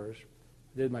disorders.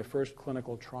 I did my first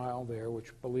clinical trial there,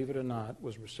 which, believe it or not,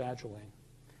 was rasagiline.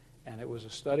 And it was a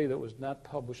study that was not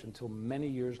published until many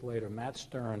years later. Matt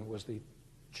Stern was the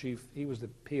chief, he was the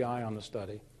PI on the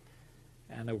study,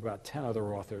 and there were about 10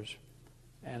 other authors.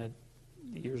 And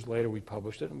years later, we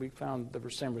published it, and we found the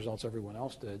same results everyone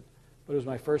else did. But it was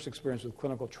my first experience with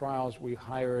clinical trials. We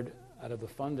hired, out of the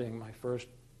funding, my first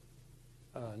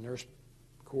nurse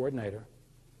coordinator.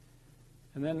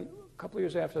 And then a couple of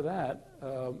years after that,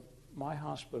 my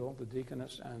hospital, the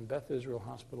Deaconess, and Beth Israel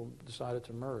Hospital decided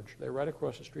to merge. They're right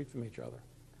across the street from each other.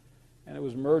 And it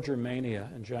was merger mania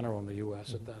in general in the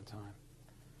U.S. at that time.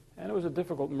 And it was a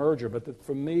difficult merger, but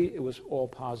for me, it was all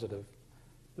positive.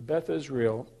 The Beth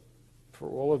Israel, for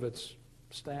all of its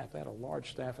staff, they had a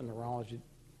large staff in neurology.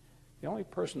 The only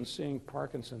person seeing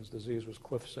Parkinson's disease was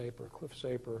Cliff Saper. Cliff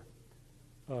Saper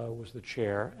was the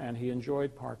chair, and he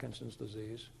enjoyed Parkinson's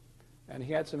disease. And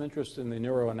he had some interest in the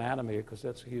neuroanatomy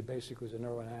because he basically was a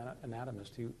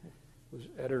neuroanatomist. He was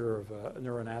editor of a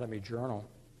neuroanatomy journal.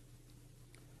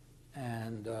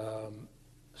 And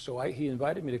so he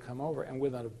invited me to come over, and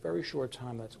within a very short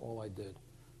time, that's all I did.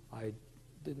 I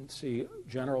didn't see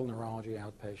general neurology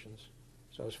outpatients.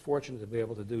 So I was fortunate to be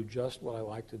able to do just what I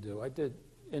like to do. I did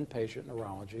inpatient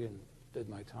neurology and did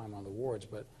my time on the wards,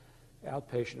 but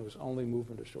outpatient was only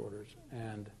movement disorders,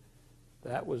 and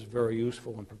that was very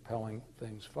useful in propelling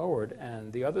things forward.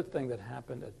 And the other thing that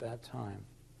happened at that time,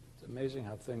 it's amazing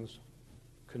how things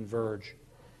converge,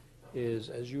 is,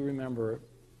 as you remember,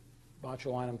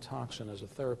 botulinum toxin as a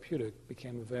therapeutic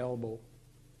became available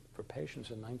for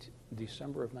patients in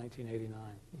December of 1989.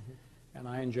 Mm-hmm. And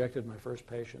I injected my first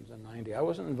patients in 90. I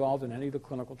wasn't involved in any of the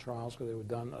clinical trials because they were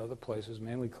done other places,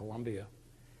 mainly Columbia.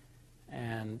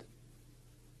 And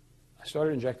I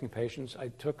started injecting patients. I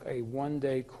took a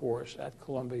one-day course at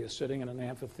Columbia, sitting in an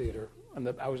amphitheater. And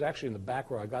I was actually in the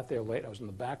back row. I got there late. I was in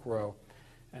the back row,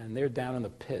 and they're down in the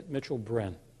pit, Mitchell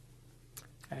Bryn.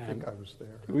 And I think I was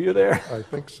there. Were you there? I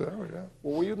think so, yeah.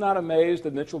 Well, were you not amazed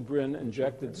that Mitchell Bryn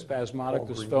injected spasmodic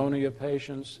dystonia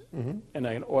patients in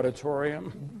an auditorium?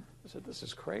 Mm-hmm. I said, this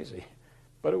is crazy.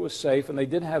 But it was safe, and they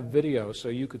did have video, so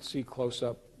you could see close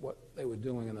up what they were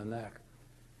doing in the neck.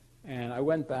 And I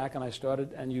went back and I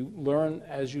started, and you learn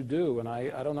as you do. And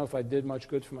I don't know if I did much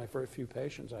good for my first few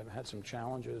patients. I had some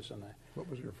challenges. What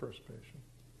was your first patient?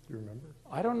 Do you remember?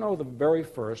 I don't know the very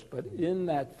first, but in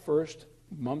that first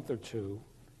month or two,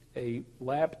 a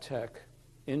lab tech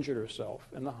injured herself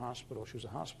in the hospital. She was a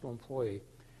hospital employee,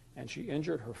 and she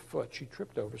injured her foot. She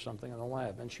tripped over something in the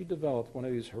lab, and she developed one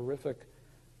of these horrific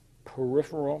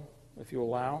peripheral, if you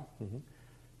allow,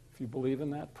 if you believe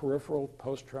in that, peripheral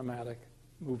post-traumatic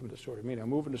movement disorder, meaning a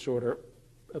movement disorder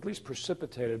at least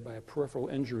precipitated by a peripheral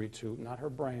injury to not her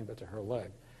brain, but to her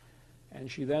leg. And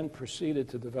she then proceeded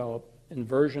to develop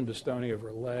inversion dystonia of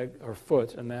her leg, her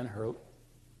foot, and then her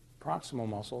proximal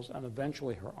muscles, and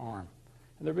eventually her arm.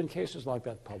 And there have been cases like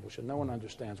that published, and no one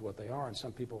understands what they are, and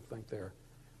some people think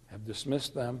have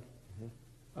dismissed them.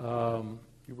 You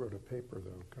wrote a paper,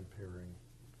 though, comparing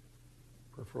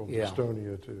peripheral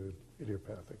dystonia to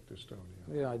idiopathic dystonia.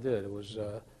 Yeah, I did. It was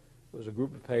a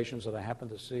group of patients that I happened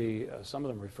to see, some of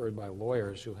them referred by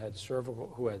lawyers, who had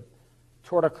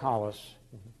torticollis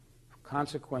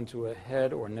consequent to a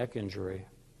head or neck injury,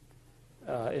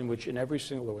 in which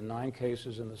there were 9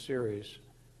 cases in the series.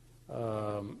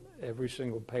 Every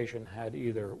single patient had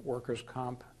either workers'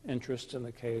 comp interests in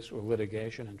the case or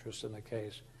litigation interests in the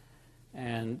case.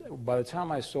 And by the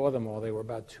time I saw them all, they were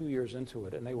about 2 years into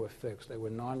it, and they were fixed. They were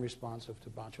non-responsive to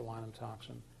botulinum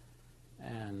toxin.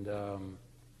 And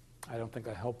I don't think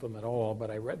I helped them at all, but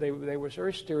they were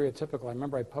very stereotypical. I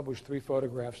remember I published 3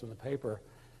 photographs in the paper.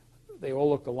 They all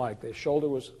looked alike. Their shoulder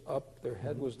was up, their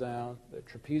head was down, their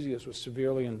trapezius was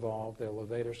severely involved, their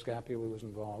levator scapulae was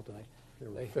involved, and they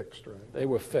were fixed, right? They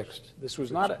were fixed. This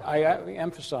was not, I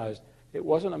emphasized, it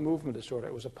wasn't a movement disorder,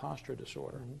 it was a posture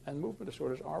disorder. And movement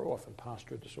disorders are often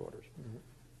posture disorders.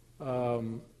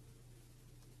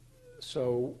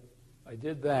 So I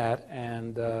did that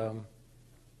and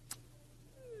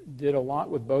did a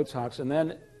lot with Botox. And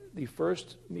then the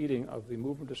first meeting of the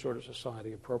Movement Disorder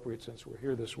Society, appropriate since we're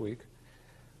here this week,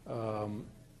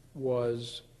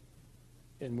 was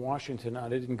in Washington. I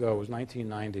didn't go. It was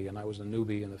 1990, and I was a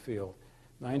newbie in the field.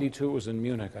 92 was in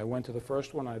Munich. I went to the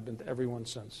first one. I've been to every one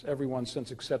since. Every one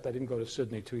since, except I didn't go to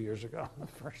Sydney 2 years ago,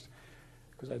 first,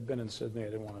 because I'd been in Sydney. I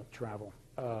didn't want to travel.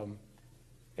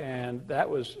 And that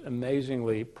was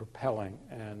amazingly propelling.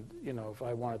 And, you know, if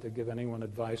I wanted to give anyone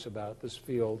advice about this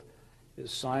field,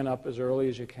 is sign up as early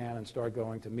as you can and start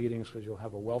going to meetings, because you'll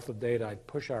have a wealth of data. I'd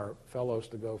push our fellows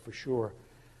to go for sure.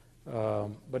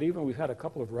 But even we've had a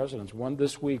couple of residents.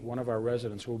 This week, one of our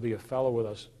residents who will be a fellow with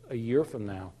us a year from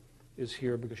now is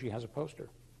here because she has a poster.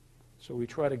 So we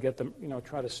try to get them,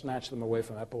 try to snatch them away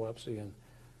from epilepsy and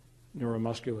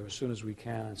neuromuscular as soon as we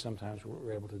can, and sometimes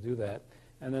we're able to do that.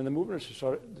 And then the Movement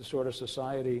Disorder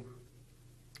Society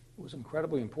was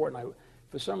incredibly important.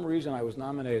 For some reason, I was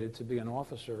nominated to be an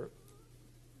officer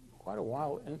quite a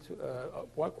while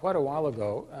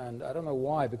ago, and I don't know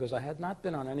why, because I had not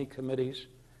been on any committees.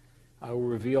 I will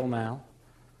reveal now.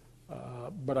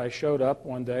 But I showed up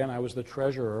one day, and I was the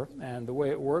treasurer. And the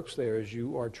way it works there is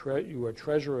you are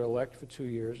treasurer-elect for 2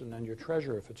 years, and then you're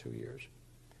treasurer for 2 years.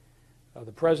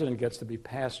 The president gets to be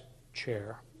past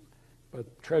chair,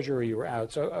 but treasurer, you were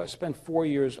out. So I spent 4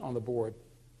 years on the board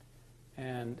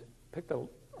and picked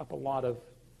up a lot of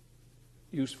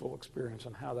useful experience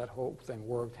on how that whole thing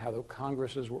worked, how the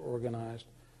congresses were organized.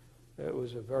 It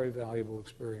was a very valuable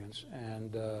experience.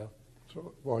 And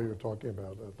so while you're talking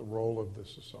about the role of the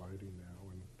society now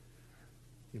and,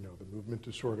 the movement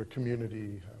disorder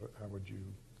community, how would you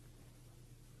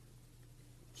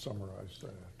summarize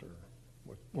that? Or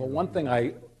what? Well, one thing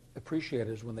I appreciate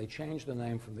is when they changed the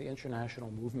name from the International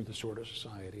Movement Disorder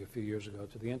Society a few years ago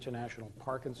to the International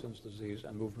Parkinson's Disease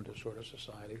and Movement Disorder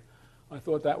Society. I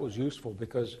thought that was useful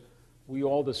because we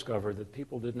all discovered that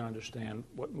people didn't understand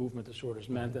what movement disorders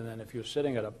meant, and then if you're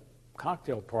sitting at a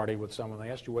cocktail party with someone, they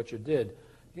asked you what you did,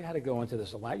 you had to go into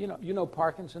this a lot. You know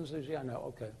Parkinson's disease? Yeah, I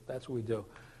know. Okay, that's what we do.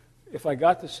 If I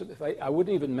got this, I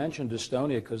wouldn't even mention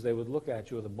dystonia because they would look at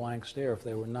you with a blank stare if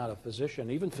they were not a physician.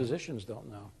 Even physicians don't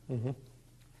know. Mm-hmm.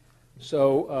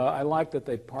 So I like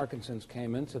that Parkinson's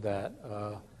came into that.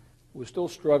 We're still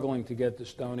struggling to get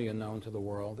dystonia known to the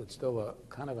world. It's still a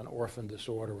kind of an orphan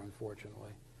disorder,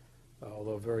 unfortunately,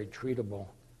 although very treatable.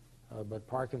 But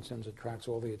Parkinson's attracts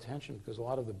all the attention because a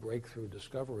lot of the breakthrough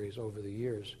discoveries over the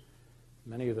years,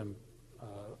 many of them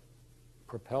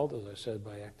propelled, as I said,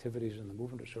 by activities in the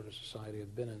Movement Disorder Society,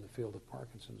 have been in the field of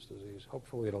Parkinson's disease.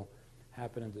 Hopefully it'll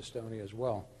happen in dystonia as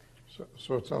well. So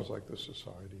it sounds like the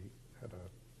society had a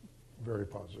very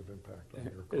positive impact on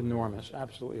your career. Enormous,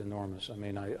 absolutely enormous. I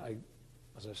mean,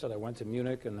 as I said, I went to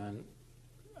Munich, and then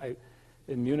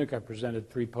in Munich I presented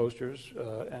 3 posters,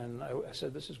 and I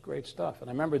said, this is great stuff. And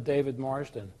I remember David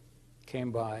Marsden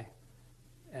came by,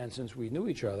 and since we knew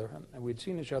each other, and we'd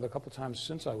seen each other a couple times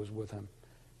since I was with him,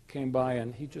 came by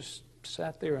and he just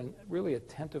sat there and really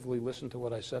attentively listened to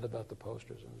what I said about the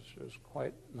posters. And it was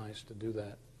quite nice to do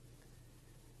that.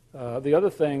 The other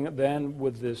thing then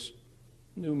with this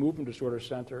new Movement Disorder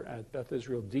Center at Beth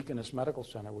Israel Deaconess Medical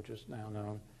Center, which is now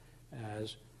known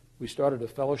as, we started a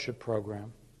fellowship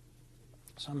program,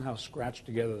 somehow scratched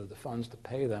together the funds to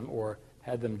pay them or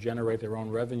had them generate their own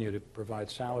revenue to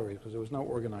provide salaries because there was no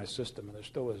organized system, and there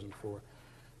still isn't for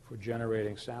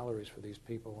generating salaries for these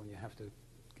people when you have to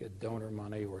get donor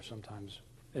money or sometimes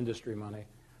industry money.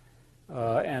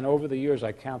 And over the years,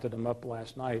 I counted them up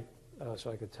last night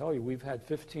so I could tell you, we've had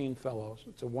 15 fellows.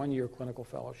 It's a 1-year clinical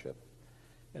fellowship.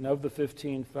 And of the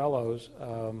 15 fellows,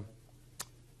 I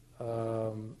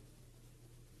think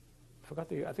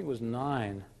it was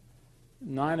 9.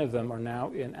 9 of them are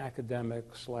now in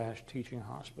academic/teaching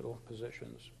hospital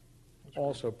positions,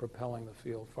 also propelling the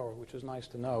field forward, which is nice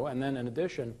to know. And then in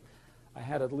addition, I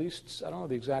had at least, I don't know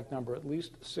the exact number, at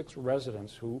least 6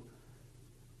 residents who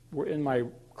were in my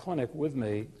clinic with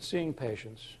me seeing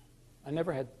patients. I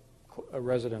never had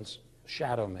residents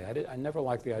shadow me. I never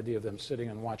liked the idea of them sitting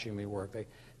and watching me work.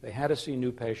 They had to see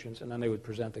new patients, and then they would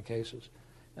present the cases.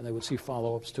 And they would see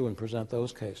follow-ups too and present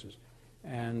those cases.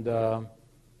 And there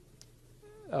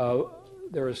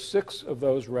are 6 of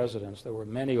those residents. There were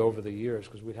many over the years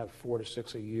because we'd have 4 to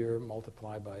 6 a year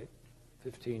multiplied by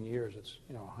 15 years. It's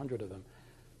 100 of them.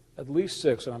 At least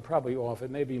 6, and I'm probably off,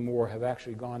 it may be more, have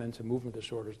actually gone into movement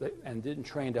disorders and didn't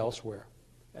train elsewhere.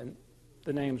 And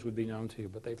the names would be known to you,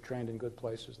 but they've trained in good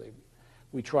places.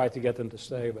 We tried to get them to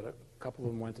stay, but a couple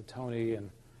of them went to Tony and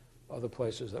other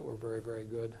places that were very, very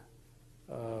good.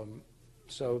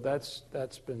 So that's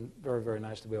been very, very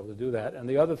nice to be able to do that. And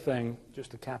the other thing,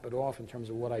 just to cap it off in terms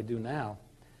of what I do now,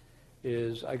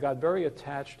 is I got very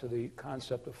attached to the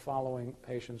concept of following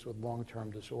patients with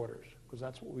long-term disorders, because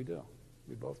that's what we do.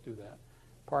 We both do that.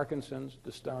 Parkinson's,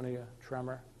 dystonia,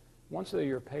 tremor. Once they're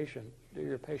your patient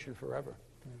forever.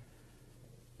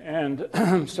 And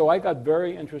so I got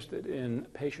very interested in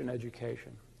patient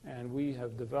education. And we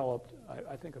have developed,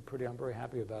 I think, I'm very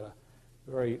happy about a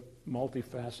very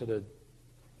multifaceted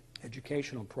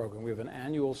educational program. We have an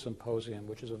annual symposium,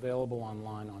 which is available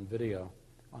online on video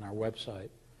on our website,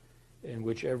 in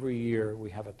which every year we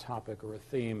have a topic or a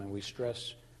theme, and we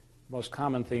stress, the most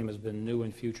common theme has been new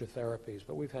and future therapies,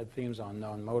 but we've had themes on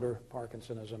non-motor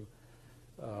Parkinsonism,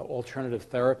 alternative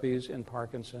therapies in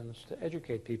Parkinson's, to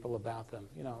educate people about them.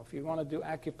 If you want to do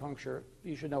acupuncture,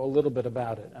 you should know a little bit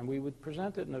about it, and we would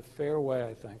present it in a fair way,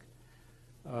 I think.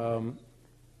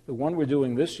 The one we're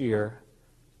doing this year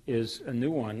is a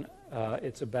new one.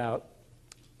 It's about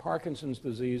Parkinson's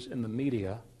disease in the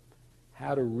media,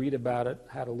 how to read about it,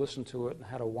 how to listen to it, and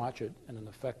how to watch it in an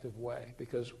effective way.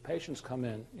 Because patients come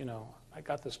in, I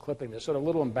got this clipping. They're sort of a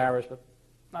little embarrassed, but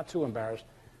not too embarrassed.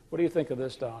 What do you think of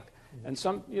this, doc? And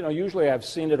usually I've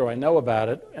seen it or I know about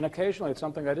it, and occasionally it's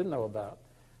something I didn't know about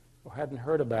or hadn't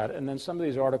heard about. And then some of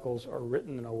these articles are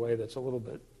written in a way that's a little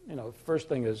bit, first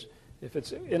thing is, if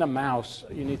it's in a mouse,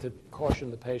 you need to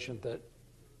caution the patient that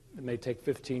it may take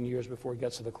 15 years before it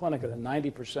gets to the clinic, and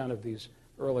 90% of these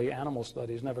early animal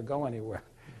studies never go anywhere.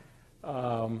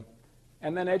 And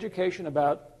then education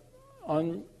about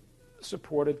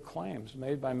unsupported claims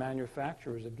made by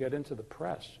manufacturers that get into the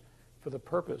press for the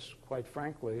purpose, quite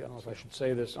frankly, I don't know if I should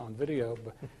say this on video,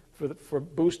 but for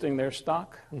boosting their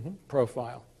stock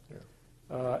profile.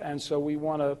 And so we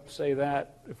want to say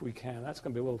that if we can. That's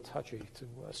going to be a little touchy to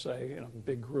say in a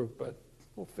big group, but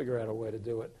we'll figure out a way to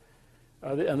do it.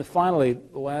 And finally,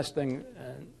 the last thing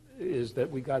is that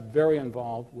we got very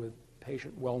involved with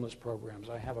patient wellness programs.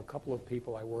 I have a couple of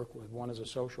people I work with. One is a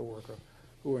social worker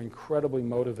who are incredibly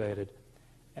motivated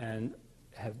and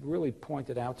have really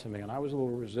pointed out to me, and I was a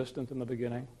little resistant in the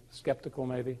beginning, skeptical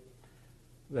maybe,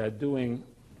 that doing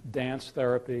dance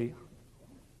therapy,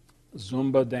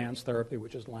 Zumba dance therapy,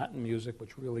 which is Latin music,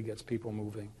 which really gets people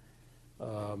moving,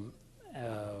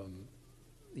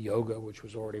 yoga, which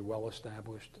was already well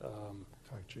established,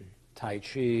 Tai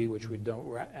Chi, which we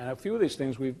don't, and a few of these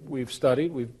things we've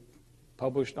studied, we've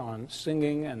published on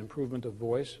singing and improvement of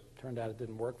voice. Turned out it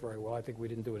didn't work very well. I think we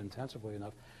didn't do it intensively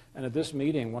enough. And at this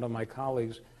meeting, one of my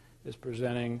colleagues is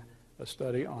presenting a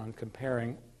study on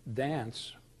comparing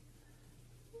dance,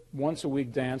 once a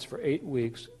week dance for 8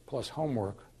 weeks plus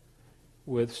homework,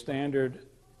 with standard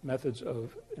methods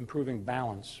of improving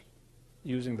balance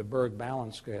using the Berg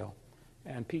balance scale.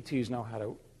 And PTs know how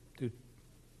to do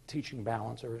teaching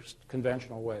balance or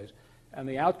conventional ways. And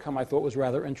the outcome I thought was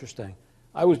rather interesting.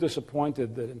 I was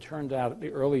disappointed that it turned out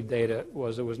the early data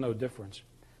was there was no difference.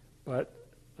 But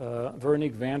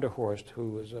Veronique Vanderhorst,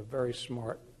 who is a very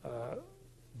smart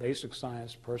basic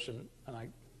science person,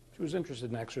 and she was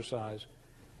interested in exercise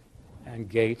and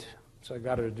gait, so I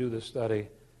got her to do this study.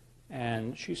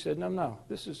 And she said, no,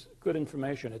 this is good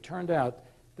information. It turned out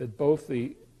that both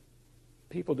the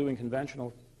people doing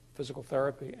conventional physical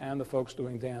therapy and the folks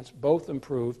doing dance both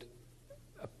improved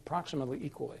approximately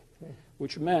equally,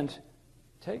 which meant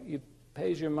you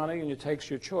pays your money and you takes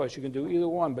your choice. You can do either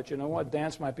one, but you know what?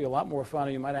 Dance might be a lot more fun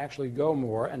and you might actually go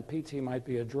more, and PT might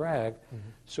be a drag.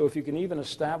 So if you can even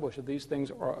establish that these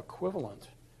things are equivalent,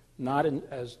 not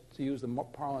as to use the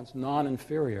parlance,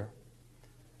 non-inferior,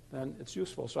 then it's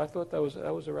useful. So I thought that was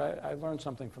I learned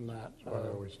something from that. I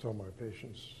always tell my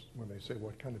patients when they say,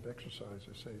 what kind of exercise?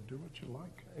 I say, do what you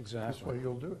like. Exactly. This way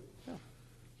you'll do it. Yeah.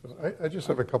 So I just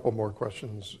have a couple more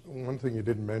questions. One thing you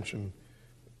didn't mention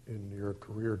in your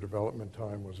career development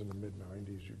time was in the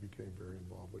mid-90s you became very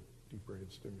involved with deep brain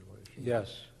stimulation.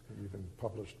 Yes. You even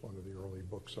published one of the early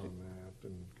books on that.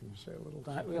 And can you say a little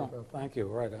something about that? Thank you.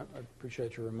 Right. I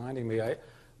appreciate you reminding me.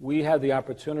 We had the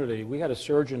opportunity. We had a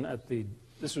surgeon at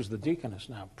this was the Deaconess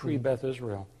now, pre-Beth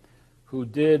Israel, who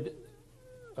did,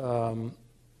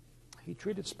 he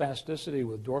treated spasticity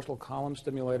with dorsal column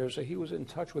stimulators. So he was in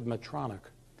touch with Medtronic.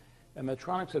 And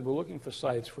Medtronic said, we're looking for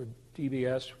sites for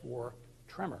DBS for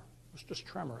tremor. It's just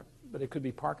tremor, but it could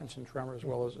be Parkinson tremor as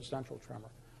well as essential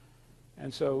tremor.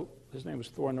 And so his name was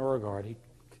Thor Norgard. He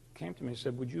came to me and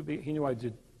said, he knew I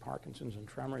did Parkinson's and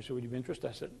tremor. He said, would you be interested?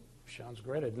 I said, sounds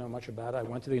great. I didn't know much about it. I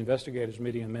went to the investigators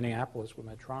meeting in Minneapolis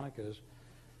where Medtronic is.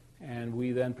 And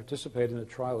we then participated in the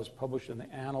trial. It was published in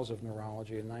the Annals of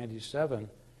Neurology in '97,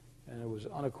 and it was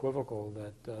unequivocal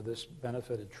that this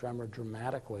benefited tremor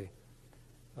dramatically.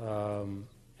 And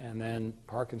then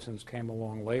Parkinson's came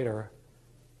along later.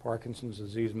 Parkinson's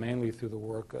disease, mainly through the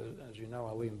work, as you know,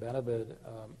 Alim Benabid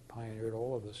pioneered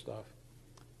all of this stuff.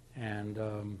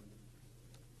 And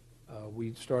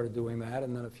we started doing that,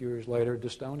 and then a few years later,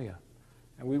 dystonia.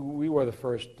 And we were the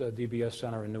first DBS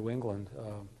center in New England.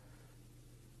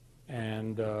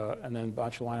 And then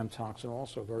botulinum toxin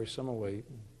also, very similarly.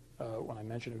 When I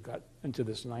mentioned it got into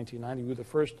this in 1990, we were the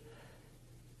first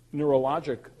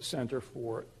neurologic center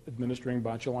for administering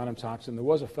botulinum toxin. There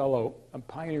was a fellow, a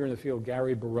pioneer in the field,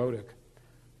 Gary Borodic,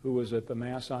 who was at the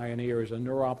Mass Eye and Ear as a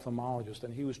neuro-ophthalmologist,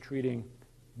 and he was treating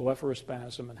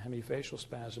blepharospasm and hemifacial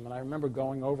spasm. And I remember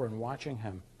going over and watching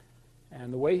him.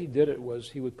 And the way he did it was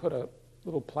he would put a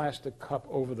little plastic cup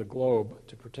over the globe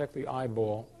to protect the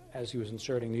eyeball as he was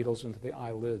inserting needles into the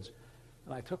eyelids.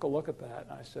 And I took a look at that,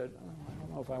 and I said, I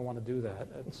don't know if I want to do that.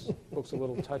 It looks a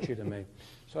little touchy to me.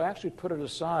 So I actually put it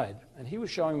aside. And he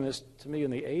was showing this to me in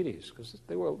the 80s, because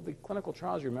the clinical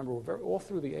trials, you remember, were all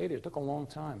through the 80s. It took a long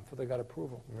time before they got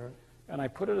approval. Right. And I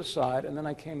put it aside, and then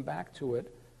I came back to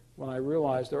it when I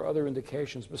realized there are other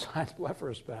indications besides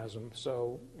blepharospasm,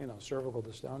 so, cervical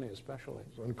dystonia especially.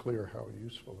 It's unclear how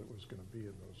useful it was going to be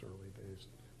in those early days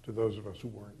to those of us who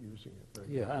weren't using it. Right?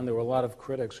 Yeah, and there were a lot of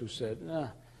critics who said,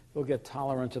 they'll get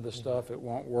tolerant to the stuff, it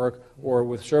won't work. Or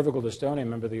with cervical dystonia,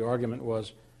 remember the argument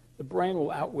was, the brain will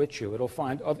outwit you. It'll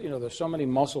find, there's so many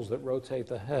muscles that rotate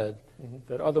the head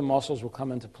that other muscles will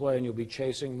come into play and you'll be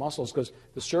chasing muscles, because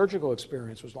the surgical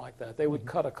experience was like that. They would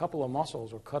cut a couple of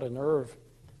muscles or cut a nerve,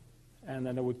 and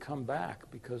then it would come back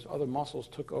because other muscles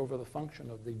took over the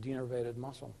function of the denervated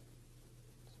muscle.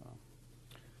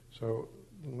 So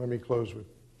let me close with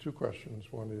two questions.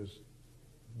 One is,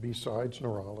 besides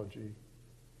neurology,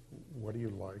 what do you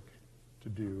like? to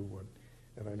do.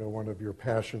 And I know one of your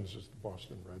passions is the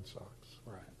Boston Red Sox.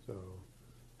 Right. So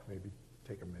maybe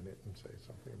take a minute and say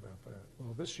something about that.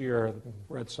 Well, this year, the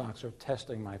Red Sox are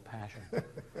testing my passion.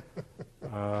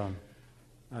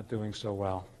 Not doing so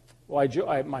well. Well,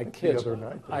 my kids, the other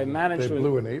night, I managed they to...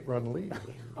 blew an 8-run lead.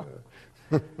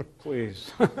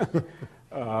 Please.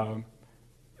 I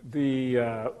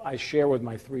share with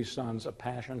my three sons a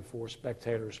passion for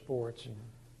spectator sports,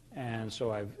 and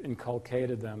so I've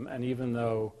inculcated them. And even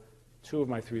though two of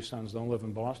my three sons don't live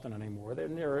in Boston anymore, they're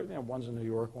near, one's in New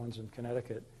York, one's in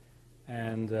Connecticut,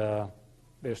 and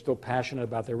they're still passionate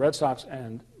about their Red Sox.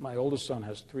 And my oldest son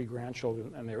has three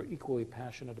grandchildren, and they're equally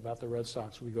passionate about the Red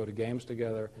Sox. We go to games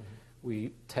together.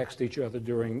 We text each other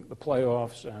during the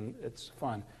playoffs, and it's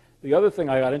fun. The other thing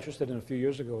I got interested in a few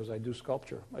years ago is I do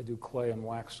sculpture. I do clay and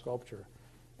wax sculpture.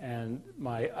 And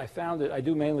I found that I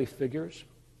do mainly figures,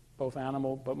 both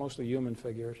animal, but mostly human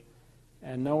figures.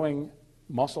 And knowing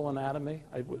muscle anatomy,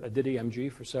 I did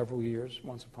EMG for several years,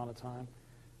 once upon a time.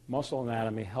 Muscle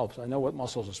anatomy helps. I know what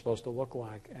muscles are supposed to look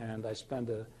like, and I spend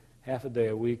half a day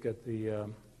a week at the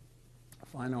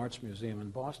Fine Arts Museum in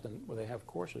Boston, where they have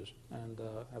courses, and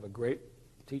have a great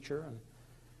teacher. And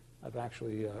I've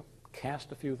actually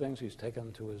cast a few things. He's taken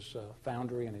them to his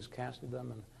foundry, and he's casted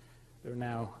them, and they're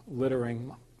now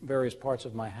littering various parts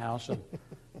of my house. And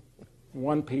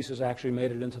one piece has actually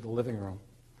made it into the living room.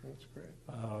 That's great.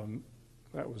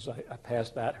 I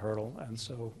passed that hurdle, and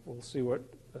so we'll see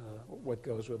what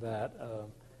goes with that.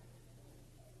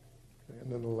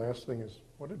 And then the last thing is,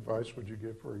 what advice would you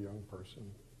give for a young person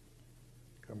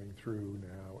coming through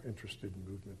now, interested in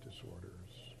movement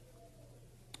disorders?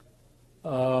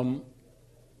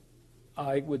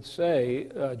 I would say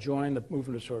join the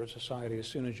Movement Disorder Society as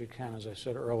soon as you can, as I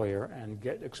said earlier, and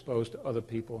get exposed to other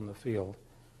people in the field.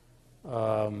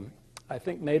 I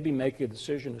think maybe make a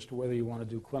decision as to whether you want to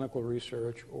do clinical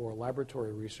research or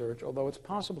laboratory research, although it's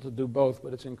possible to do both,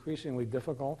 but it's increasingly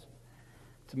difficult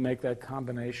to make that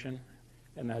combination,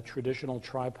 and that traditional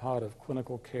tripod of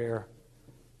clinical care,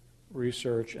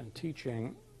 research, and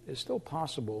teaching is still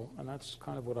possible, and that's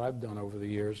kind of what I've done over the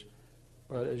years.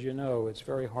 But as you know, it's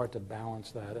very hard to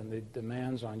balance that, and the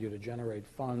demands on you to generate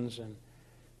funds and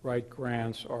write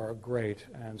grants are great.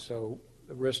 And so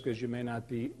the risk is you may not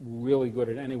be really good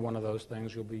at any one of those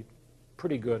things. You'll be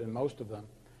pretty good in most of them.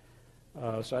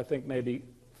 So I think maybe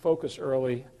focus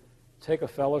early, take a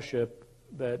fellowship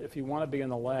that if you want to be in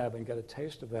the lab and get a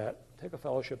taste of that, take a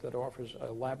fellowship that offers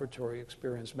a laboratory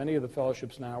experience. Many of the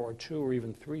fellowships now are 2 or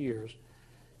even 3 years,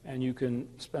 and you can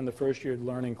spend the first year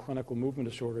learning clinical movement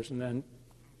disorders and then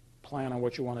plan on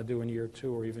what you want to do in year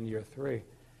 2 or even year 3.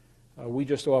 We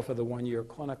just offer the 1-year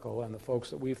clinical, and the folks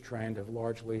that we've trained have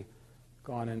largely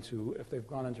gone into, if they've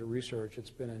gone into research, it's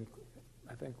been in,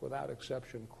 I think without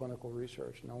exception, clinical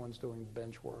research. No one's doing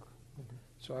bench work.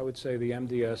 So I would say the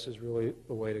MDS is really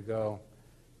the way to go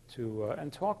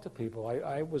and talk to people.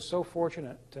 I was so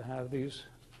fortunate to have these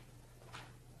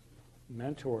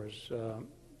mentors.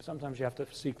 Sometimes you have to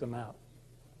seek them out.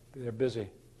 They're busy,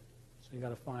 so you got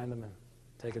to find them and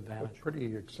take advantage. But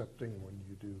pretty accepting when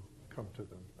you do come to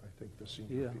them. I think the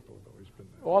senior people have always been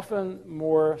that. Often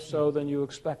more so than you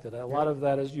expected. A lot of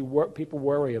that is people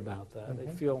worry about that.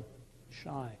 They feel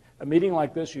shy. A meeting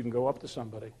like this, you can go up to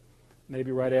somebody,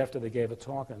 maybe right after they gave a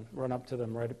talk, and run up to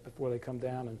them right before they come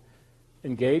down and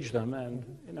engage them. And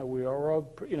we are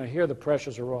all, here the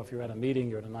pressures are off. You're at a meeting,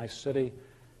 you're in a nice city,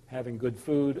 having good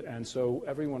food, and so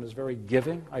everyone is very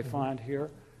giving, I find here.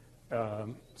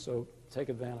 So take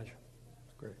advantage.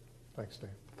 Great. Thanks, Dan.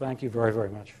 Thank you very, very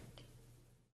much.